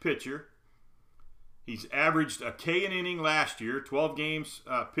right-handed pitcher. He's averaged a K an inning last year, 12 games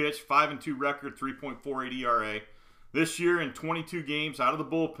pitched, 5-2 record, 3.48 ERA. This year in 22 games out of the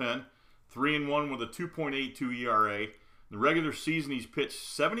bullpen, 3-1 with a 2.82 ERA. The regular season, he's pitched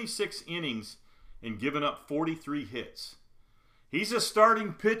 76 innings and given up 43 hits. He's a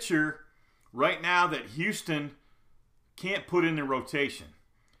starting pitcher right now that Houston can't put in their rotation.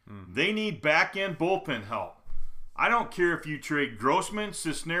 They need back-end bullpen help. I don't care if you trade Grossman,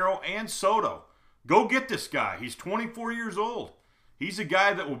 Cisnero, and Soto. Go get this guy. He's 24 years old. He's a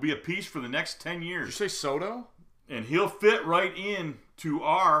guy that will be a piece for the next 10 years. Did you say Soto? And he'll fit right in to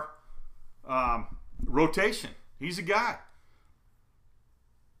our rotation. He's a guy.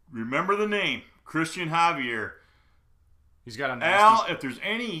 Remember the name, Christian Javier. He's got a nasty... Al, if there's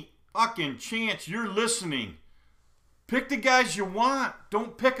any fucking chance you're listening, pick the guys you want.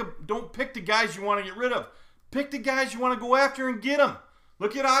 Don't pick the guys you want to get rid of. Pick the guys you want to go after and get them.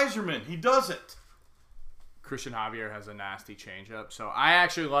 Look at Yzerman. He does it. Christian Javier has a nasty changeup. So I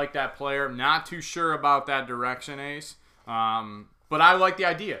actually like that player. Not too sure about that direction, Ace. But I like the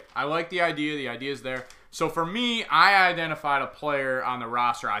idea. The idea is there. So for me, I identified a player on the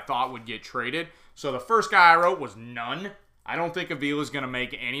roster I thought would get traded. So the first guy I wrote was none. I don't think Avila's going to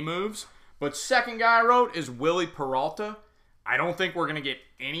make any moves. But second guy I wrote is Willie Peralta. I don't think we're going to get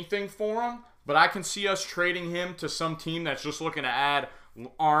anything for him. But I can see us trading him to some team that's just looking to add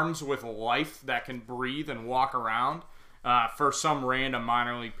arms with life that can breathe and walk around for some random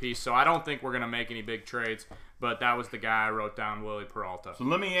minor league piece. So I don't think we're going to make any big trades. But that was the guy I wrote down, Willie Peralta. So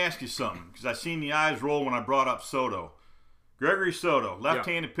let me ask you something, because I seen the eyes roll when I brought up Soto. Gregory Soto,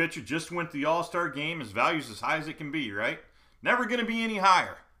 left-handed pitcher, just went to the All-Star game. His value's as high as it can be, right? Never going to be any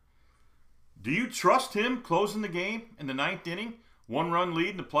higher. Do you trust him closing the game in the ninth inning? 1-run lead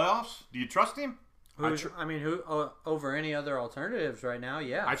in the playoffs? Do you trust him? Over any other alternatives right now?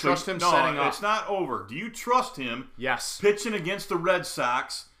 Yeah. I trust him setting up. It's not over. Do you trust him? Yes. Pitching against the Red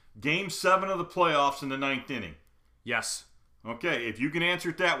Sox, Game 7 of the playoffs in the ninth inning? Yes. Okay, if you can answer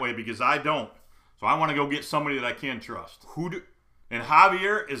it that way, because I don't. So I want to go get somebody that I can trust. And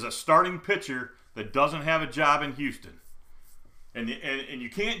Javier is a starting pitcher that doesn't have a job in Houston. And you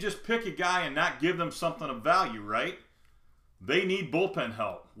can't just pick a guy and not give them something of value, right? They need bullpen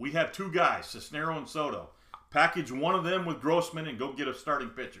help. We have two guys, Cisnero and Soto. Package one of them with Grossman and go get a starting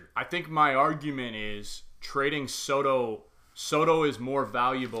pitcher. I think my argument is trading Soto. Soto is more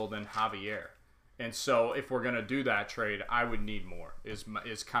valuable than Javier. And so if we're going to do that trade, I would need more, is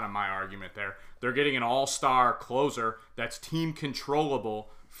kind of my argument there. They're getting an all-star closer that's team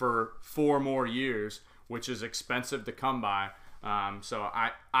controllable for 4 more years, which is expensive to come by. So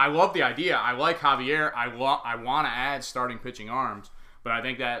I love the idea. I like Javier. I want to add starting pitching arms, but I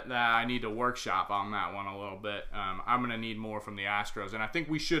think that I need to workshop on that one a little bit. I'm going to need more from the Astros, and I think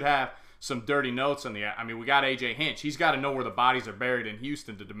we should have some dirty notes on we got AJ Hinch. He's got to know where the bodies are buried in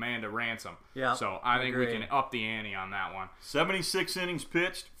Houston to demand a ransom. Yeah. So I think we can up the ante on that one. 76 innings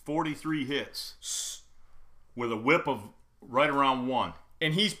pitched, 43 hits, with a whip of right around 1.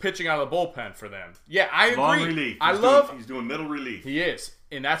 And he's pitching out of the bullpen for them. Yeah, I agree. Long relief. He's doing middle relief. He is,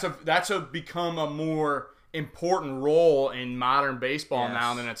 and that's become a more important role in modern baseball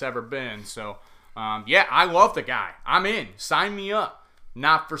now than it's ever been. So, I love the guy. I'm in. Sign me up.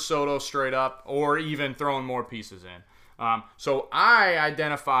 Not for Soto straight up, or even throwing more pieces in. So I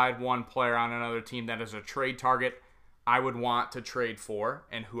identified one player on another team that is a trade target I would want to trade for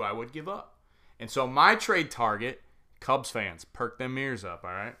and who I would give up. And so my trade target Cubs fans, perk them ears up,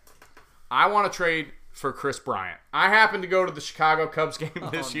 all right? I want to trade for Chris Bryant. I happened to go to the Chicago Cubs game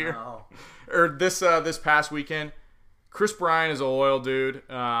this year, or this past weekend. Chris Bryant is a loyal dude.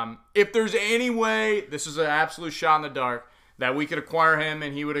 If there's any way, this is an absolute shot in the dark, that we could acquire him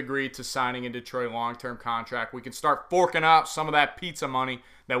and he would agree to signing a Detroit long-term contract, we could start forking out some of that pizza money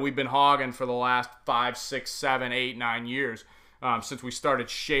that we've been hogging for the last 5, 6, 7, 8, 9 years since we started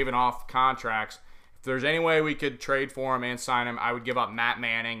shaving off contracts. If there's any way we could trade for him and sign him, I would give up Matt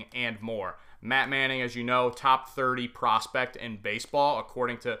Manning and more. Matt Manning, as you know, top 30 prospect in baseball,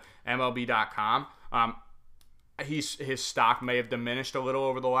 according to MLB.com. His stock may have diminished a little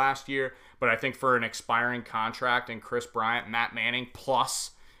over the last year, but I think for an expiring contract and Chris Bryant, Matt Manning,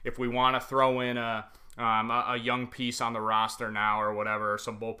 plus if we want to throw in a young piece on the roster now or whatever, or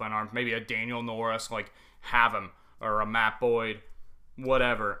some bullpen arms, maybe a Daniel Norris, like have him, or a Matt Boyd,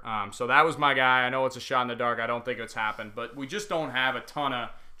 whatever. So that was my guy. I know it's a shot in the dark. I don't think it's happened, but we just don't have a ton of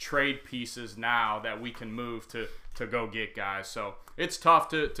trade pieces now that we can move to go get guys. So it's tough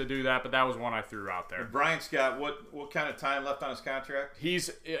to do that, but that was one I threw out there. Bryant's got what kind of time left on his contract? He's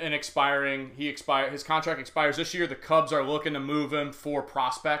his contract expires this year. The Cubs are looking to move him for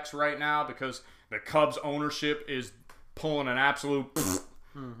prospects right now because the Cubs ownership is pulling an absolute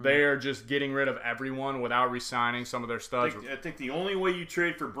They are just getting rid of everyone without re-signing some of their studs. I think the only way you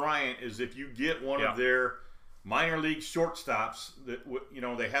trade for Bryant is if you get one of their minor league shortstops that,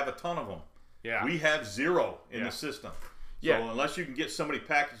 they have a ton of them. Yeah. We have 0 in the system. So unless you can get somebody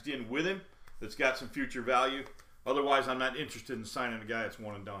packaged in with him that's got some future value, otherwise I'm not interested in signing a guy that's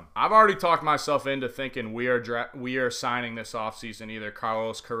one and done. I've already talked myself into thinking we are signing this offseason either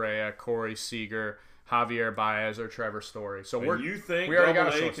Carlos Correa, Corey Seager, Javier Baez, or Trevor Story. So you think we already got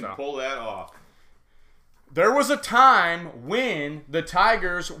a Double A shortstop. can pull that off? There was a time when the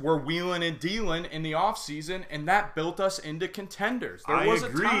Tigers were wheeling and dealing in the offseason, and that built us into contenders. I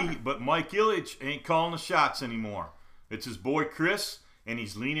agree, but Mike Ilitch ain't calling the shots anymore. It's his boy Chris, and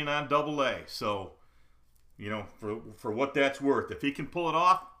he's leaning on Double A. So, for what that's worth, if he can pull it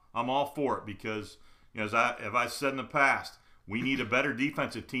off, I'm all for it because, as I've said in the past, we need a better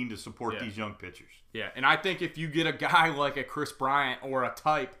defensive team to support these young pitchers. Yeah, and I think if you get a guy like a Chris Bryant or a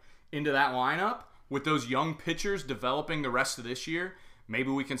type into that lineup, with those young pitchers developing the rest of this year, maybe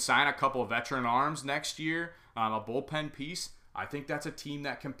we can sign a couple of veteran arms next year, a bullpen piece. I think that's a team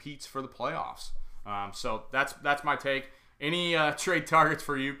that competes for the playoffs. So that's my take. Any trade targets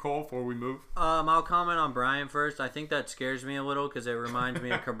for you, Cole, before we move? I'll comment on Bryant first. I think that scares me a little because it reminds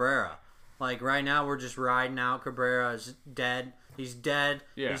me of Cabrera. Like right now, we're just riding out. Cabrera is dead. He's dead.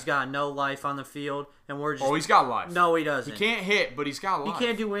 Yeah. He's got no life on the field, and we're just. Oh, he's got life. No, he doesn't. He can't hit, but he's got life. He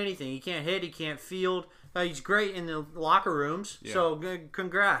can't do anything. He can't hit. He can't field. He's great in the locker rooms. Yeah. So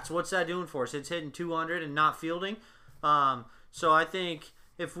congrats. What's that doing for us? It's hitting 200 and not fielding. So I think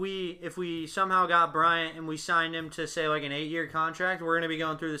if we somehow got Bryant and we signed him to say like an 8-year contract, we're gonna be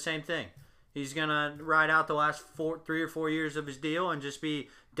going through the same thing. He's gonna ride out the last 3 or 4 years of his deal and just be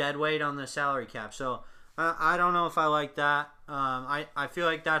dead weight on the salary cap. So I don't know if I like that. I feel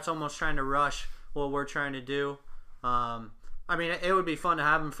like that's almost trying to rush what we're trying to do. I mean, it would be fun to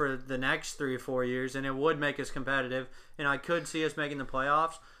have him for the next 3 or 4 years, and it would make us competitive, and I could see us making the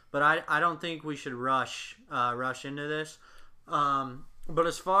playoffs. But I don't think we should rush into this. But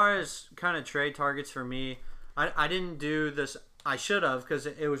as far as kind of trade targets for me, I didn't do this. I should have because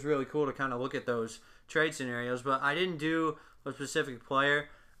it was really cool to kind of look at those trade scenarios. But I didn't do a specific player.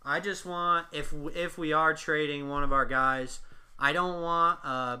 I just want, if we are trading one of our guys, I don't want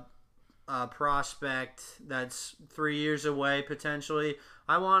a prospect that's 3 years away potentially.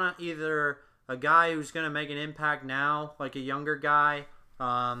 I want either a guy who's going to make an impact now, like a younger guy,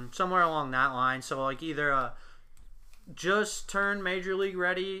 somewhere along that line. So like either a just turned major league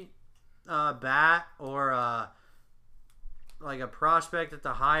ready bat or like a prospect at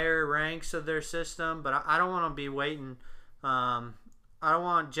the higher ranks of their system. But I don't want to be waiting. I don't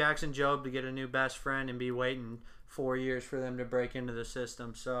want Jackson Jobe to get a new best friend and be waiting 4 years for them to break into the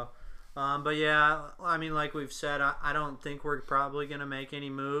system. So, but yeah, I mean, like we've said, I don't think we're probably going to make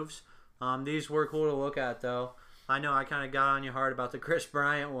any moves. These were cool to look at, though. I know I kind of got on you hard about the Chris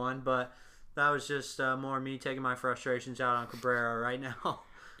Bryant one, but that was just more me taking my frustrations out on Cabrera right now.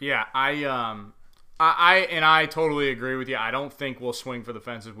 Yeah, I totally agree with you. I don't think we'll swing for the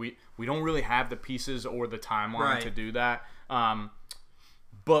fences. We don't really have the pieces or the timeline to do that.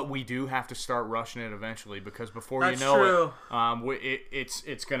 But we do have to start rushing it eventually because before you know it,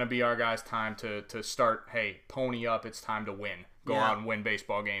 it's going to be our guys' time to start, hey, pony up. It's time to win. Go out and win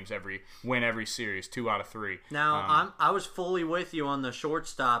baseball games, win every series, 2 out of 3. Now, I was fully with you on the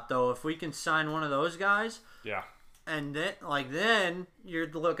shortstop, though. If we can sign one of those guys, And then you're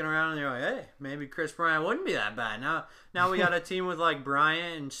looking around and you're like, hey, maybe Chris Bryant wouldn't be that bad. Now we got a team with like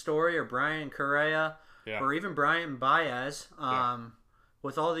Bryant and Story or Bryant and Correa or even Bryant and Baez.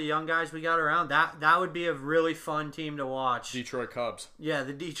 With all the young guys we got around, that would be a really fun team to watch. Detroit Cubs. Yeah,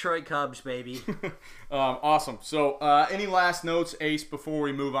 the Detroit Cubs, baby. Awesome. So any last notes, Ace, before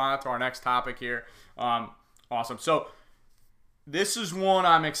we move on to our next topic here? Awesome. So this is one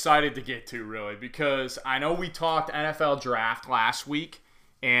I'm excited to get to, really, because I know we talked NFL draft last week,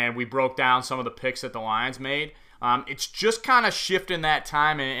 and we broke down some of the picks that the Lions made. It's just kind of shifting that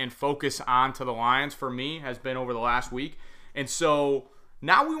time and focus onto the Lions for me has been over the last week. And so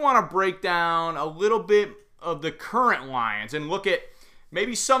now we want to break down a little bit of the current Lions and look at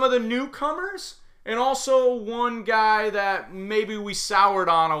maybe some of the newcomers and also one guy that maybe we soured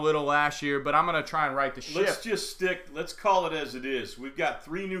on a little last year, but I'm going to try and right the ship. Let's call it as it is. We've got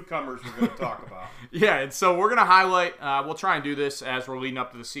 3 newcomers we're going to talk about. Yeah, and so we're going to highlight, we'll try and do this as we're leading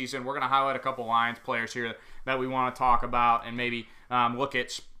up to the season. We're going to highlight a couple Lions players here that we want to talk about and maybe look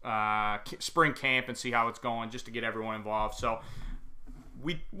at spring camp and see how it's going just to get everyone involved. So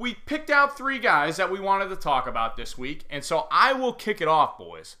we picked out 3 guys that we wanted to talk about this week, and so I will kick it off,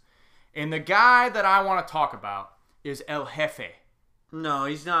 boys. And the guy that I want to talk about is El Jefe. No,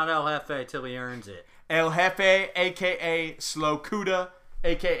 he's not El Jefe till he earns it. El Jefe, a.k.a. Slow Cuda,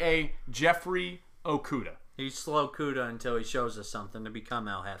 a.k.a. Jeffrey Okudah. He's Slow Cuda until he shows us something to become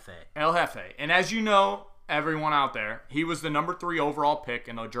El Jefe. El Jefe. And as you know, everyone out there, he was the number 3 overall pick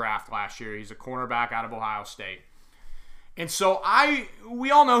in the draft last year. He's a cornerback out of Ohio State. And so we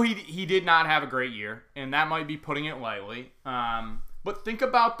all know he did not have a great year, and that might be putting it lightly. But think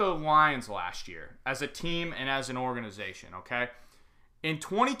about the Lions last year as a team and as an organization, okay? In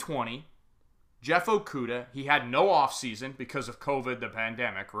 2020, Jeff Okudah, he had no offseason because of COVID, the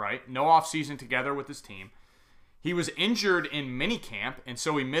pandemic, right? No offseason together with his team. He was injured in minicamp, and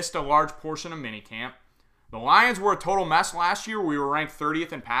so he missed a large portion of minicamp. The Lions were a total mess last year. We were ranked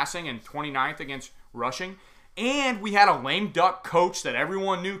 30th in passing and 29th against rushing. And we had a lame duck coach that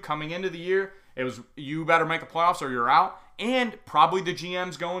everyone knew coming into the year. It was, you better make the playoffs or you're out. And probably the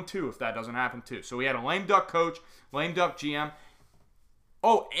GM's going too if that doesn't happen too. So we had a lame duck coach, lame duck GM.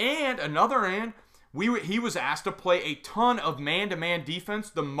 Oh, and another end, he was asked to play a ton of man-to-man defense,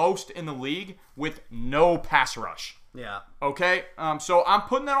 the most in the league, with no pass rush. Yeah. Okay, so I'm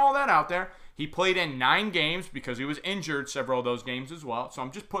putting all that out there. He played in 9 games because he was injured several of those games as well. So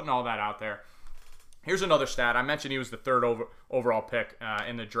I'm just putting all that out there. Here's another stat. I mentioned he was the 3rd overall pick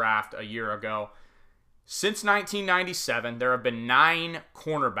in the draft a year ago. Since 1997, there have been 9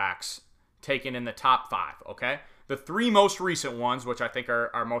 cornerbacks taken in the top 5, okay? The 3 most recent ones, which I think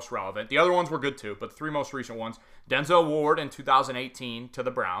are most relevant. The other ones were good too, but the 3 most recent ones. Denzel Ward in 2018 to the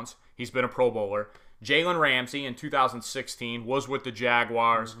Browns. He's been a Pro Bowler. Jalen Ramsey in 2016 was with the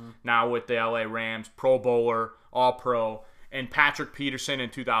Jaguars, now with the LA Rams, Pro Bowler, All-Pro. And Patrick Peterson in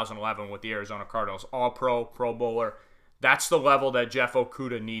 2011 with the Arizona Cardinals, All-Pro, Pro Bowler. That's the level that Jeff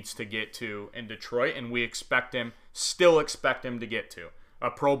Okudah needs to get to in Detroit, and we still expect him to get to, a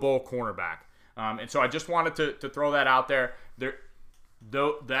Pro Bowl cornerback. And so I just wanted to throw that out there.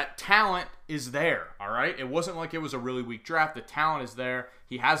 That talent is there, all right? It wasn't like it was a really weak draft. The talent is there.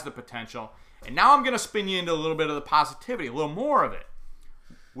 He has the potential. And now I'm going to spin you into a little bit of the positivity, a little more of it.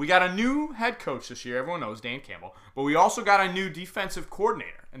 We got a new head coach this year. Everyone knows Dan Campbell. But we also got a new defensive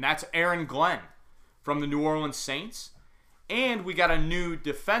coordinator, and that's Aaron Glenn from the New Orleans Saints. And we got a new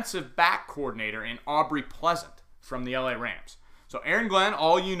defensive back coordinator in Aubrey Pleasant from the LA Rams. So Aaron Glenn,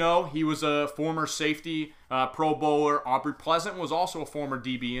 all you know, he was a former safety Pro Bowler. Aubrey Pleasant was also a former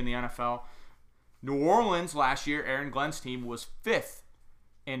DB in the NFL. New Orleans last year, Aaron Glenn's team was 5th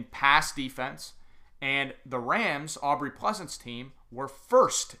in pass defense. And the Rams, Aubrey Pleasant's team, were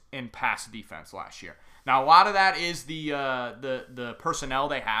 1st in pass defense last year. Now, a lot of that is the personnel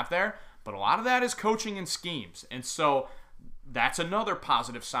they have there, but a lot of that is coaching and schemes. And so that's another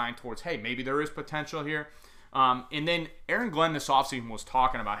positive sign towards, hey, maybe there is potential here. And then Aaron Glenn this offseason was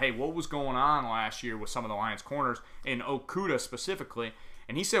talking about, hey, what was going on last year with some of the Lions corners, and Okudah specifically.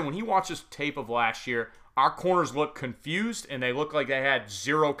 And he said when he watches tape of last year, our corners look confused, and they look like they had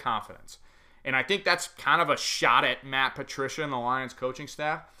zero confidence. And I think that's kind of a shot at Matt Patricia and the Lions coaching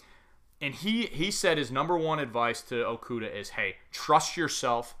staff. And he said his number 1 advice to Okudah is, hey, trust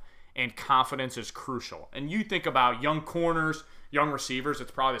yourself, and confidence is crucial. And you think about young corners, young receivers, it's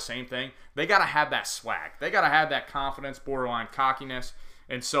probably the same thing. They got to have that swag. They got to have that confidence, borderline cockiness.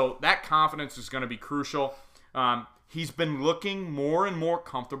 And so that confidence is going to be crucial. He's been looking more and more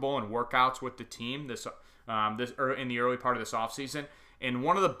comfortable in workouts with the team in the early part of this offseason. And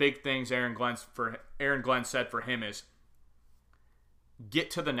one of the big things Aaron Glenn said for him is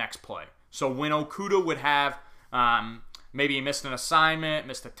get to the next play. So when Okudah would have maybe he missed an assignment,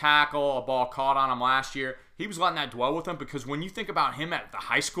 missed a tackle, a ball caught on him last year, he was letting that dwell with him, because when you think about him at the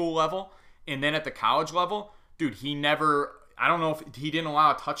high school level and then at the college level, dude, I don't know if he didn't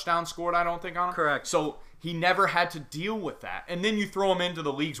allow a touchdown scored, I don't think, on him. Correct. So he never had to deal with that. And then you throw him into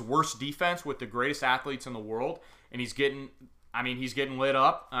the league's worst defense with the greatest athletes in the world, and he's getting lit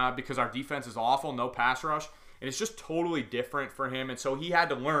up because our defense is awful, no pass rush. And it's just totally different for him. And so he had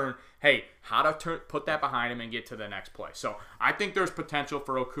to learn, hey, how to put that behind him and get to the next play. So I think there's potential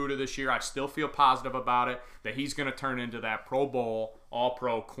for Okudah this year. I still feel positive about it, that he's going to turn into that Pro Bowl,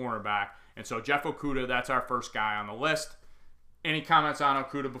 all-pro cornerback. And so Jeff Okudah, that's our first guy on the list. Any comments on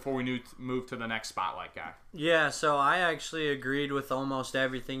Okudah before we move to the next spotlight guy? Yeah, so I actually agreed with almost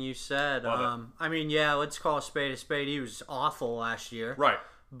everything you said. I mean, yeah, let's call a spade a spade. He was awful last year. Right.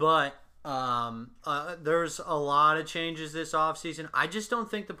 But there's a lot of changes this offseason. I just don't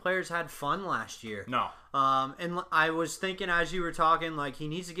think the players had fun last year. No. And I was thinking as you were talking, like, he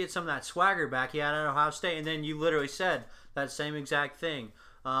needs to get some of that swagger back he had at Ohio State. And then you literally said that same exact thing.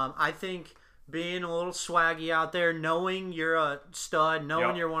 I think being a little swaggy out there, knowing you're a stud,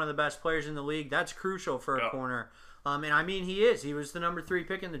 knowing you're one of the best players in the league, that's crucial for a corner. And I mean, he is. He was the number 3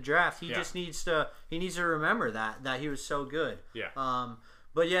 pick in the draft. He just needs to remember that he was so good. Yeah.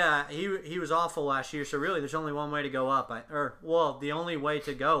 But yeah, he was awful last year. So really, there's only one way to go up. The only way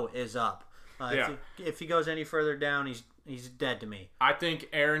to go is up. If he goes any further down, he's dead to me. I think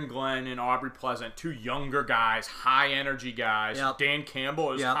Aaron Glenn and Aubrey Pleasant, 2 younger guys, high energy guys. Yep. Dan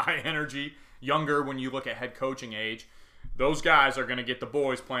Campbell is high energy, younger when you look at head coaching age. Those guys are going to get the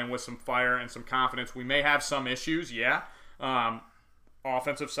boys playing with some fire and some confidence. We may have some issues,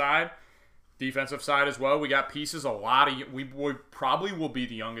 offensive side. Defensive side as well. We got pieces. We probably will be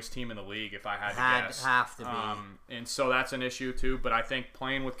the youngest team in the league if I had to guess. Have to be. And so that's an issue too. But I think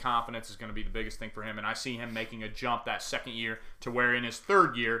playing with confidence is going to be the biggest thing for him. And I see him making a jump that second year to where in his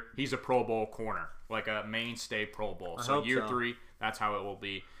third year he's a Pro Bowl corner, like a mainstay Pro Bowl. So year 3, that's how it will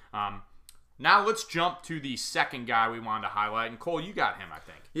be. Now let's jump to the second guy we wanted to highlight. And Cole, you got him, I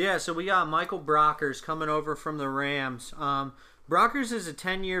think. Yeah. So we got Michael Brockers coming over from the Rams. Brockers is a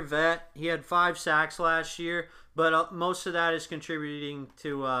 10-year vet. He had 5 sacks last year, but most of that is contributing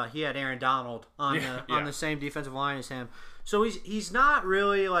to he had Aaron Donald on the same defensive line as him. So he's not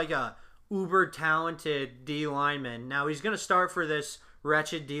really like a uber talented D lineman. Now he's going to start for this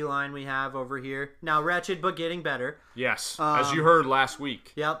wretched D line we have over here. Now wretched, but getting better. Yes, as you heard last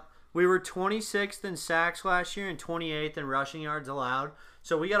week. Yep. We were 26th in sacks last year and 28th in rushing yards allowed.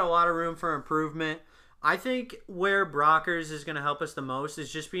 So we got a lot of room for improvement. I think where Brockers is going to help us the most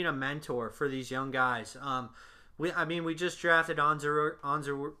is just being a mentor for these young guys. We just drafted Onzurike.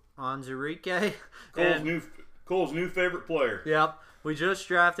 Cole's new favorite player. Yep. We just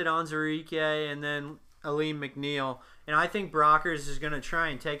drafted Onzurike and then Aleem McNeil. And I think Brockers is going to try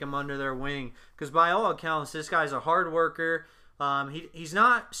and take him under their wing. Because by all accounts, this guy's a hard worker. He's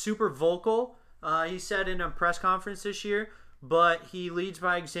not super vocal, he said in a press conference this year. But he leads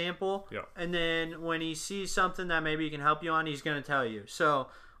by example, and then when he sees something that maybe he can help you on, he's going to tell you. So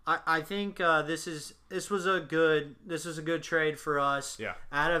I think this was a good trade for us. Yeah.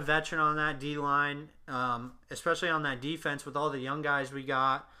 Add a veteran on that D line, especially on that defense with all the young guys we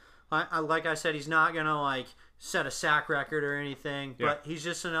got. Like I said, he's not going to set a sack record or anything, but he's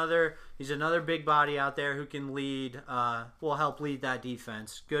just another big body out there who can will help lead that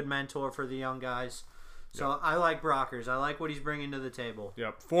defense. Good mentor for the young guys. So I like Brockers. I like what he's bringing to the table.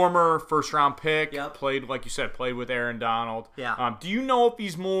 Yep. Former first-round pick. Yep. Played, like you said, with Aaron Donald. Yeah. Do you know if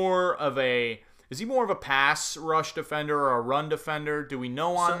he's more of a pass rush defender or a run defender? Do we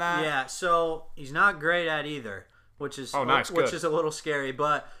know on that? Yeah. So he's not great at either, which is which is a little scary.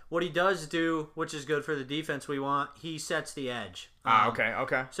 But what he does do, which is good for the defense we want, he sets the edge.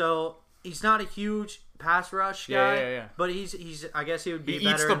 Okay. So he's not a huge pass rush guy, yeah. But he's I guess he would be he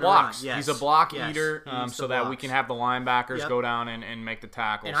better eats the in blocks. The run. Yes. He's a block Yes. eater, so that we can have the linebackers go down and make the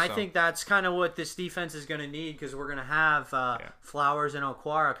tackles. And I think that's kind of what this defense is going to need because we're going to have Flowers and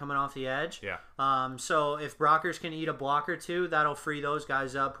Okwara coming off the edge. Yeah. So if Brockers can eat a block or two, that'll free those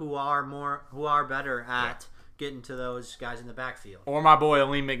guys up who are better at getting to those guys in the backfield. Or my boy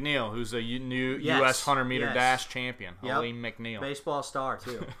Aleem McNeil, who's a new U.S. 100-meter dash champion. Yep. Aleem McNeil. Baseball star,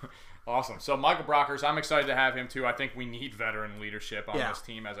 too. Awesome. So Michael Brockers, I'm excited to have him too. I think we need veteran leadership on this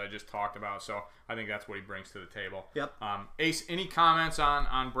team, as I just talked about. So I think that's what he brings to the table. Yep. Ace, any comments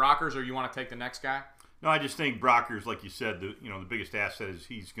on Brockers, or you want to take the next guy? No, I just think Brockers, like you said, the biggest asset is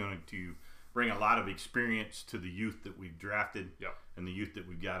he's going to bring a lot of experience to the youth that we've drafted Yep. and the youth that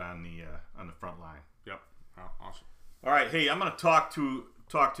we've got on the front line. Yep. Oh, awesome. All right, hey, I'm going to talk to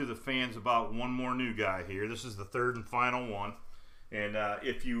the fans about one more new guy here. This is the third and final one. And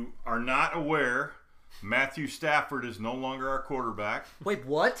if you are not aware, Matthew Stafford is no longer our quarterback. Wait,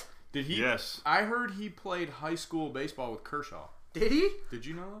 what? Did he? Yes. I heard he played high school baseball with Kershaw. Did he? Did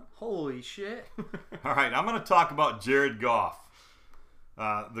you know that? Holy shit. All right, I'm going to talk about Jared Goff,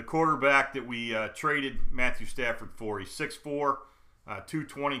 the quarterback that we traded Matthew Stafford for. He's 6'4",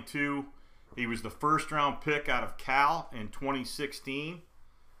 222. He was the first-round pick out of Cal in 2016.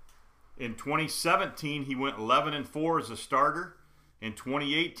 In 2017, he went 11-4 as a starter. In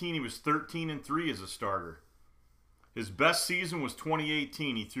 2018, he was 13-3 as a starter. His best season was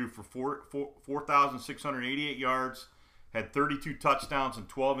 2018. He threw for 4,688 yards, had 32 touchdowns and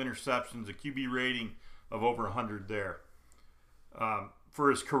 12 interceptions, a QB rating of over 100 there. For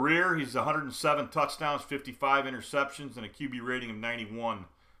his career, he's 107 touchdowns, 55 interceptions, and a QB rating of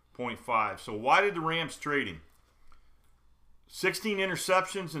 91.5. So why did the Rams trade him? 16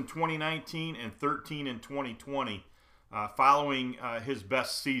 interceptions in 2019 and 13 in 2020, following his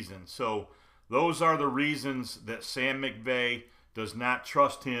best season. So those are the reasons that Sam McVay does not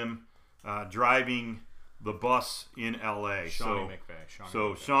trust him driving the bus in L.A. Sean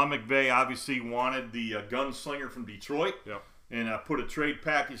McVay obviously wanted the gunslinger from Detroit. Yep. And put a trade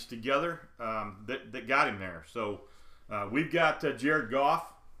package together that got him there. So we've got Jared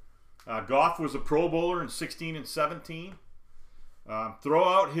Goff. Goff was a Pro Bowler in 16 and 17. Throw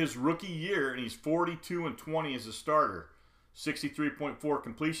out his rookie year, and he's 42-20 as a starter. 63.4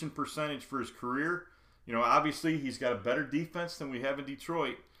 completion percentage for his career. You know, obviously he's got a better defense than we have in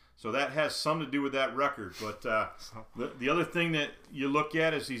Detroit, so that has some to do with that record. But the other thing that you look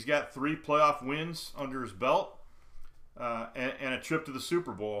at is he's got 3 playoff wins under his belt. And a trip to the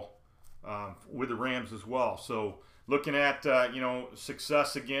Super Bowl with the Rams as well. So looking at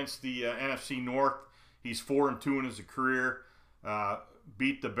success against the NFC North, he's 4-2 in his career.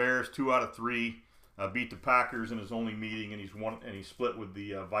 Beat the Bears 2 out of 3. Beat the Packers in his only meeting, and he's split with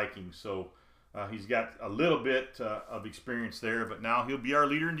the Vikings. So he's got a little bit of experience there. But now he'll be our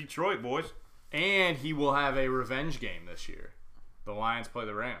leader in Detroit, boys. And he will have a revenge game this year. The Lions play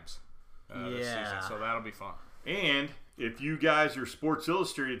the Rams this season, so that'll be fun. And if you guys are Sports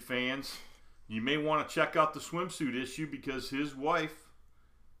Illustrated fans, you may want to check out the swimsuit issue because his wife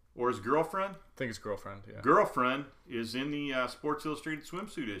or his girlfriend? I think it's girlfriend, yeah. Girlfriend is in the Sports Illustrated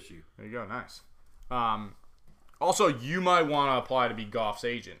swimsuit issue. There you go, nice. Also, you might want to apply to be Goff's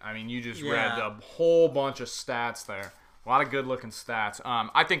agent. I mean, you just read a whole bunch of stats there. A lot of good-looking stats.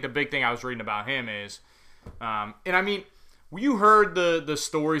 I think the big thing I was reading about him is, and I mean, you heard the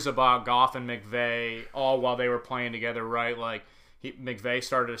stories about Goff and McVay all while they were playing together, right? Like, McVay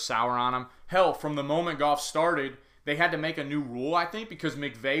started to sour on him. Hell, from the moment Goff started, they had to make a new rule, I think, because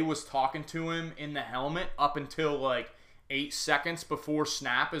McVay was talking to him in the helmet up until, like, 8 seconds before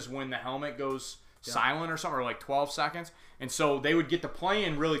snap is when the helmet goes silent or something, or like 12 seconds. And so they would get the play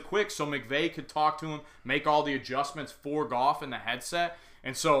in really quick so McVay could talk to him, make all the adjustments for Goff in the headset.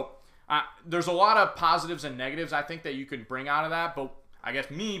 And so there's a lot of positives and negatives, I think, that you can bring out of that. But I guess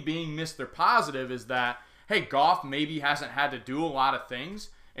me being Mr. Positive is that, hey, Goff maybe hasn't had to do a lot of things.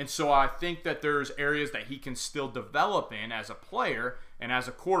 And so I think that there's areas that he can still develop in as a player and as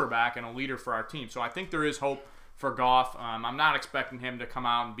a quarterback and a leader for our team. So I think there is hope for Goff. I'm not expecting him to come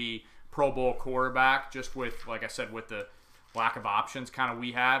out and be Pro Bowl quarterback, just with, like I said, with the lack of options kind of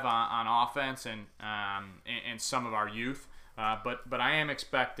we have on offense and some of our youth. But I am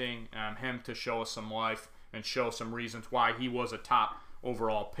expecting him to show us some life and show some reasons why he was a top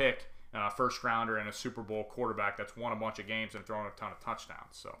overall pick, first rounder, and a Super Bowl quarterback that's won a bunch of games and thrown a ton of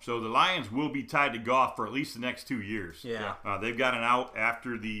touchdowns. So the Lions will be tied to Goff for at least the next 2 years. Yeah. They've got an out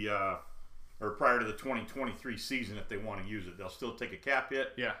after or prior to the 2023 season if they want to use it. They'll still take a cap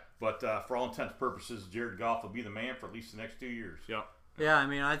hit. Yeah. But for all intents and purposes, Jared Goff will be the man for at least the next 2 years. Yep. Yeah, I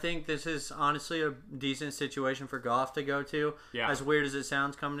mean, I think this is honestly a decent situation for Goff to go to. Yeah. As weird as it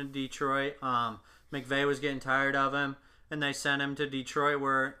sounds coming to Detroit, McVay was getting tired of him, and they sent him to Detroit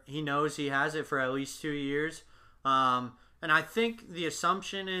where he knows he has it for at least 2 years. And I think the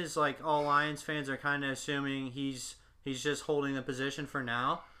assumption is, like, all Lions fans are kind of assuming he's just holding the position for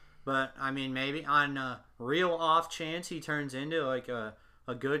now. But, I mean, maybe on a real off chance he turns into, like, a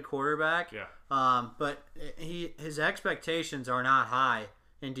good quarterback. Yeah. But his expectations are not high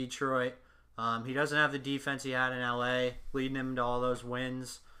in Detroit. He doesn't have the defense he had in LA, leading him to all those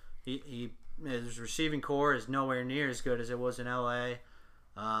wins. His receiving core is nowhere near as good as it was in LA.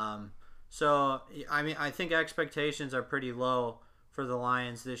 So I mean, I think expectations are pretty low for the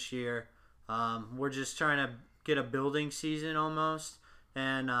Lions this year. We're just trying to get a building season almost.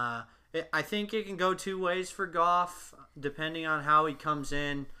 And I think it can go two ways for Goff, depending on how he comes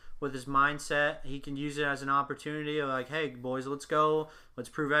in with his mindset. He can use it as an opportunity of like, hey, boys, let's go. Let's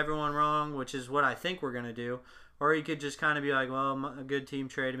prove everyone wrong, which is what I think we're going to do. Or he could just kind of be like, well, a good team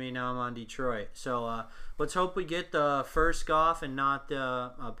traded me. Now I'm on Detroit. So let's hope we get the first Goff and not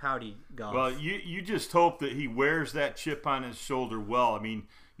the pouty Goff. Well, you just hope that he wears that chip on his shoulder well. I mean,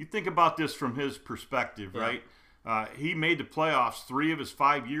 you think about this from his perspective, right? He made the playoffs 3 of his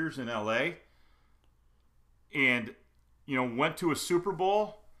 5 years in L.A. and, went to a Super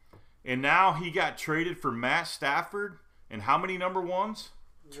Bowl. And now he got traded for Matt Stafford. And how many number ones?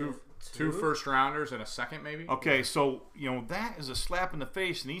 Two first-rounders and a second, maybe? Okay, so, that is a slap in the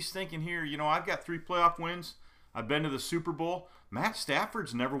face. And he's thinking here, I've got 3 playoff wins. I've been to the Super Bowl. Matt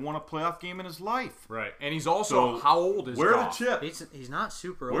Stafford's never won a playoff game in his life. Right. And he's also, how old is Where Goff? the chip? He's not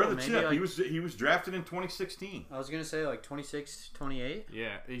super old. Where the maybe chip? like, He was drafted in 2016. I was going to say like 26, 28.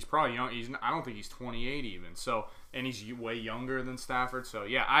 Yeah, he's probably young. I don't think he's 28 even. So, and he's way younger than Stafford. So,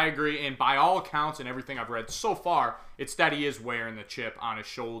 yeah, I agree. And by all accounts and everything I've read so far, it's that he is wearing the chip on his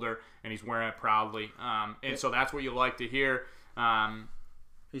shoulder, and he's wearing it proudly. So that's what you like to hear.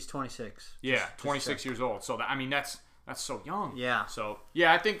 He's 26. Yeah, 26 years old. So, that's so young. Yeah. So,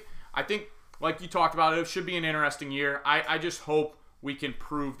 yeah, I think like you talked about, it should be an interesting year. I just hope we can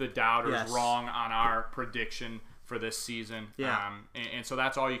prove the doubters wrong on our prediction for this season. Yeah. And so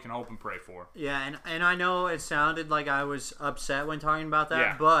that's all you can hope and pray for. Yeah, and I know it sounded like I was upset when talking about that,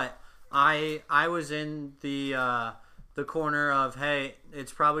 Yeah. but I was in the corner of, hey,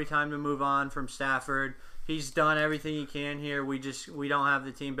 it's probably time to move on from Stafford. He's done everything he can here. We don't have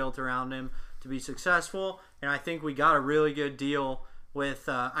the team built around him to be successful, and I think we got a really good deal with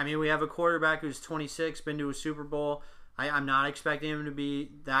we have a quarterback who's 26, been to a Super Bowl. I'm not expecting him to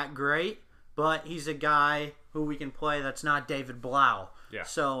be that great, but he's a guy who we can play that's not David Blau. Yeah.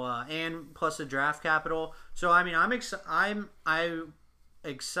 So and plus the draft capital. So I'm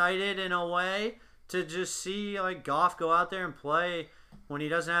excited in a way to just see like Goff go out there and play when he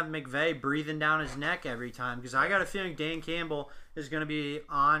doesn't have McVay breathing down his neck every time, because I got a feeling Dan Campbell is going to be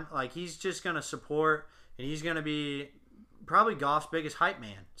on, like, he's just going to support, and he's going to be probably Goff's biggest hype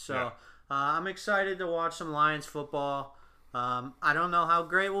man. So I'm excited to watch some Lions football. I don't know how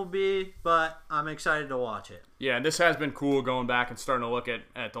great we'll be, but I'm excited to watch it. Yeah, this has been cool going back and starting to look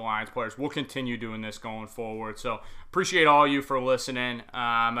at the Lions players. We'll continue doing this going forward. So appreciate all you for listening.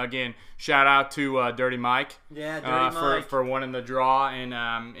 Again, shout out to Dirty Mike. Yeah, Dirty Mike. For winning the draw,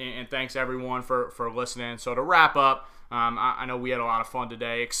 and thanks everyone for listening. So to wrap up, I know we had a lot of fun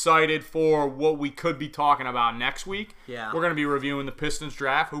today. Excited for what we could be talking about next week. Yeah. We're going to be reviewing the Pistons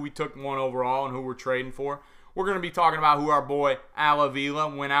draft, who we took 1 overall and who we're trading for. We're going to be talking about who our boy Al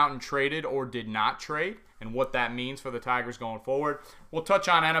Avila went out and traded or did not trade, and what that means for the Tigers going forward. We'll touch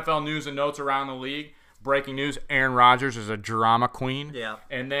on NFL news and notes around the league. Breaking news, Aaron Rodgers is a drama queen. Yeah.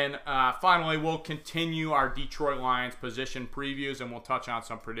 And then finally, we'll continue our Detroit Lions position previews, and we'll touch on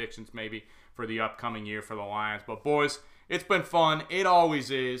some predictions maybe for the upcoming year for the Lions. But, boys, it's been fun. It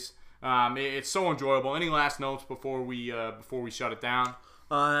always is. It's so enjoyable. Any last notes before we shut it down?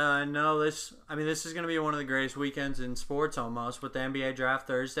 No, this is going to be one of the greatest weekends in sports almost, with the NBA draft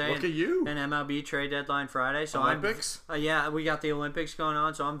Thursday. Look at you. And MLB trade deadline Friday. So Olympics? Yeah, we got the Olympics going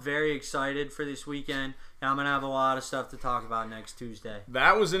on, so I'm very excited for this weekend. And I'm going to have a lot of stuff to talk about next Tuesday.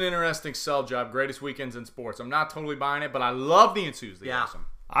 That was an interesting sell job. Greatest weekends in sports. I'm not totally buying it, but I love the enthusiasm. Yeah.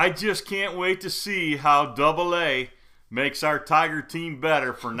 I just can't wait to see how AA makes our Tiger team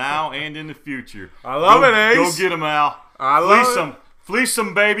better for now and in the future. I love it, Ace. Go get them, Al. I love it. Fleece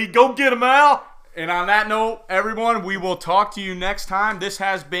them, baby. Go get them, Al. And on that note, everyone, we will talk to you next time. This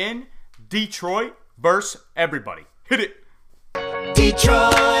has been Detroit versus everybody. Hit it.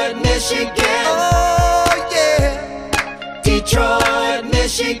 Detroit, Michigan. Oh, yeah. Detroit,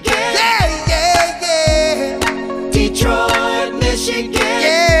 Michigan. Yeah.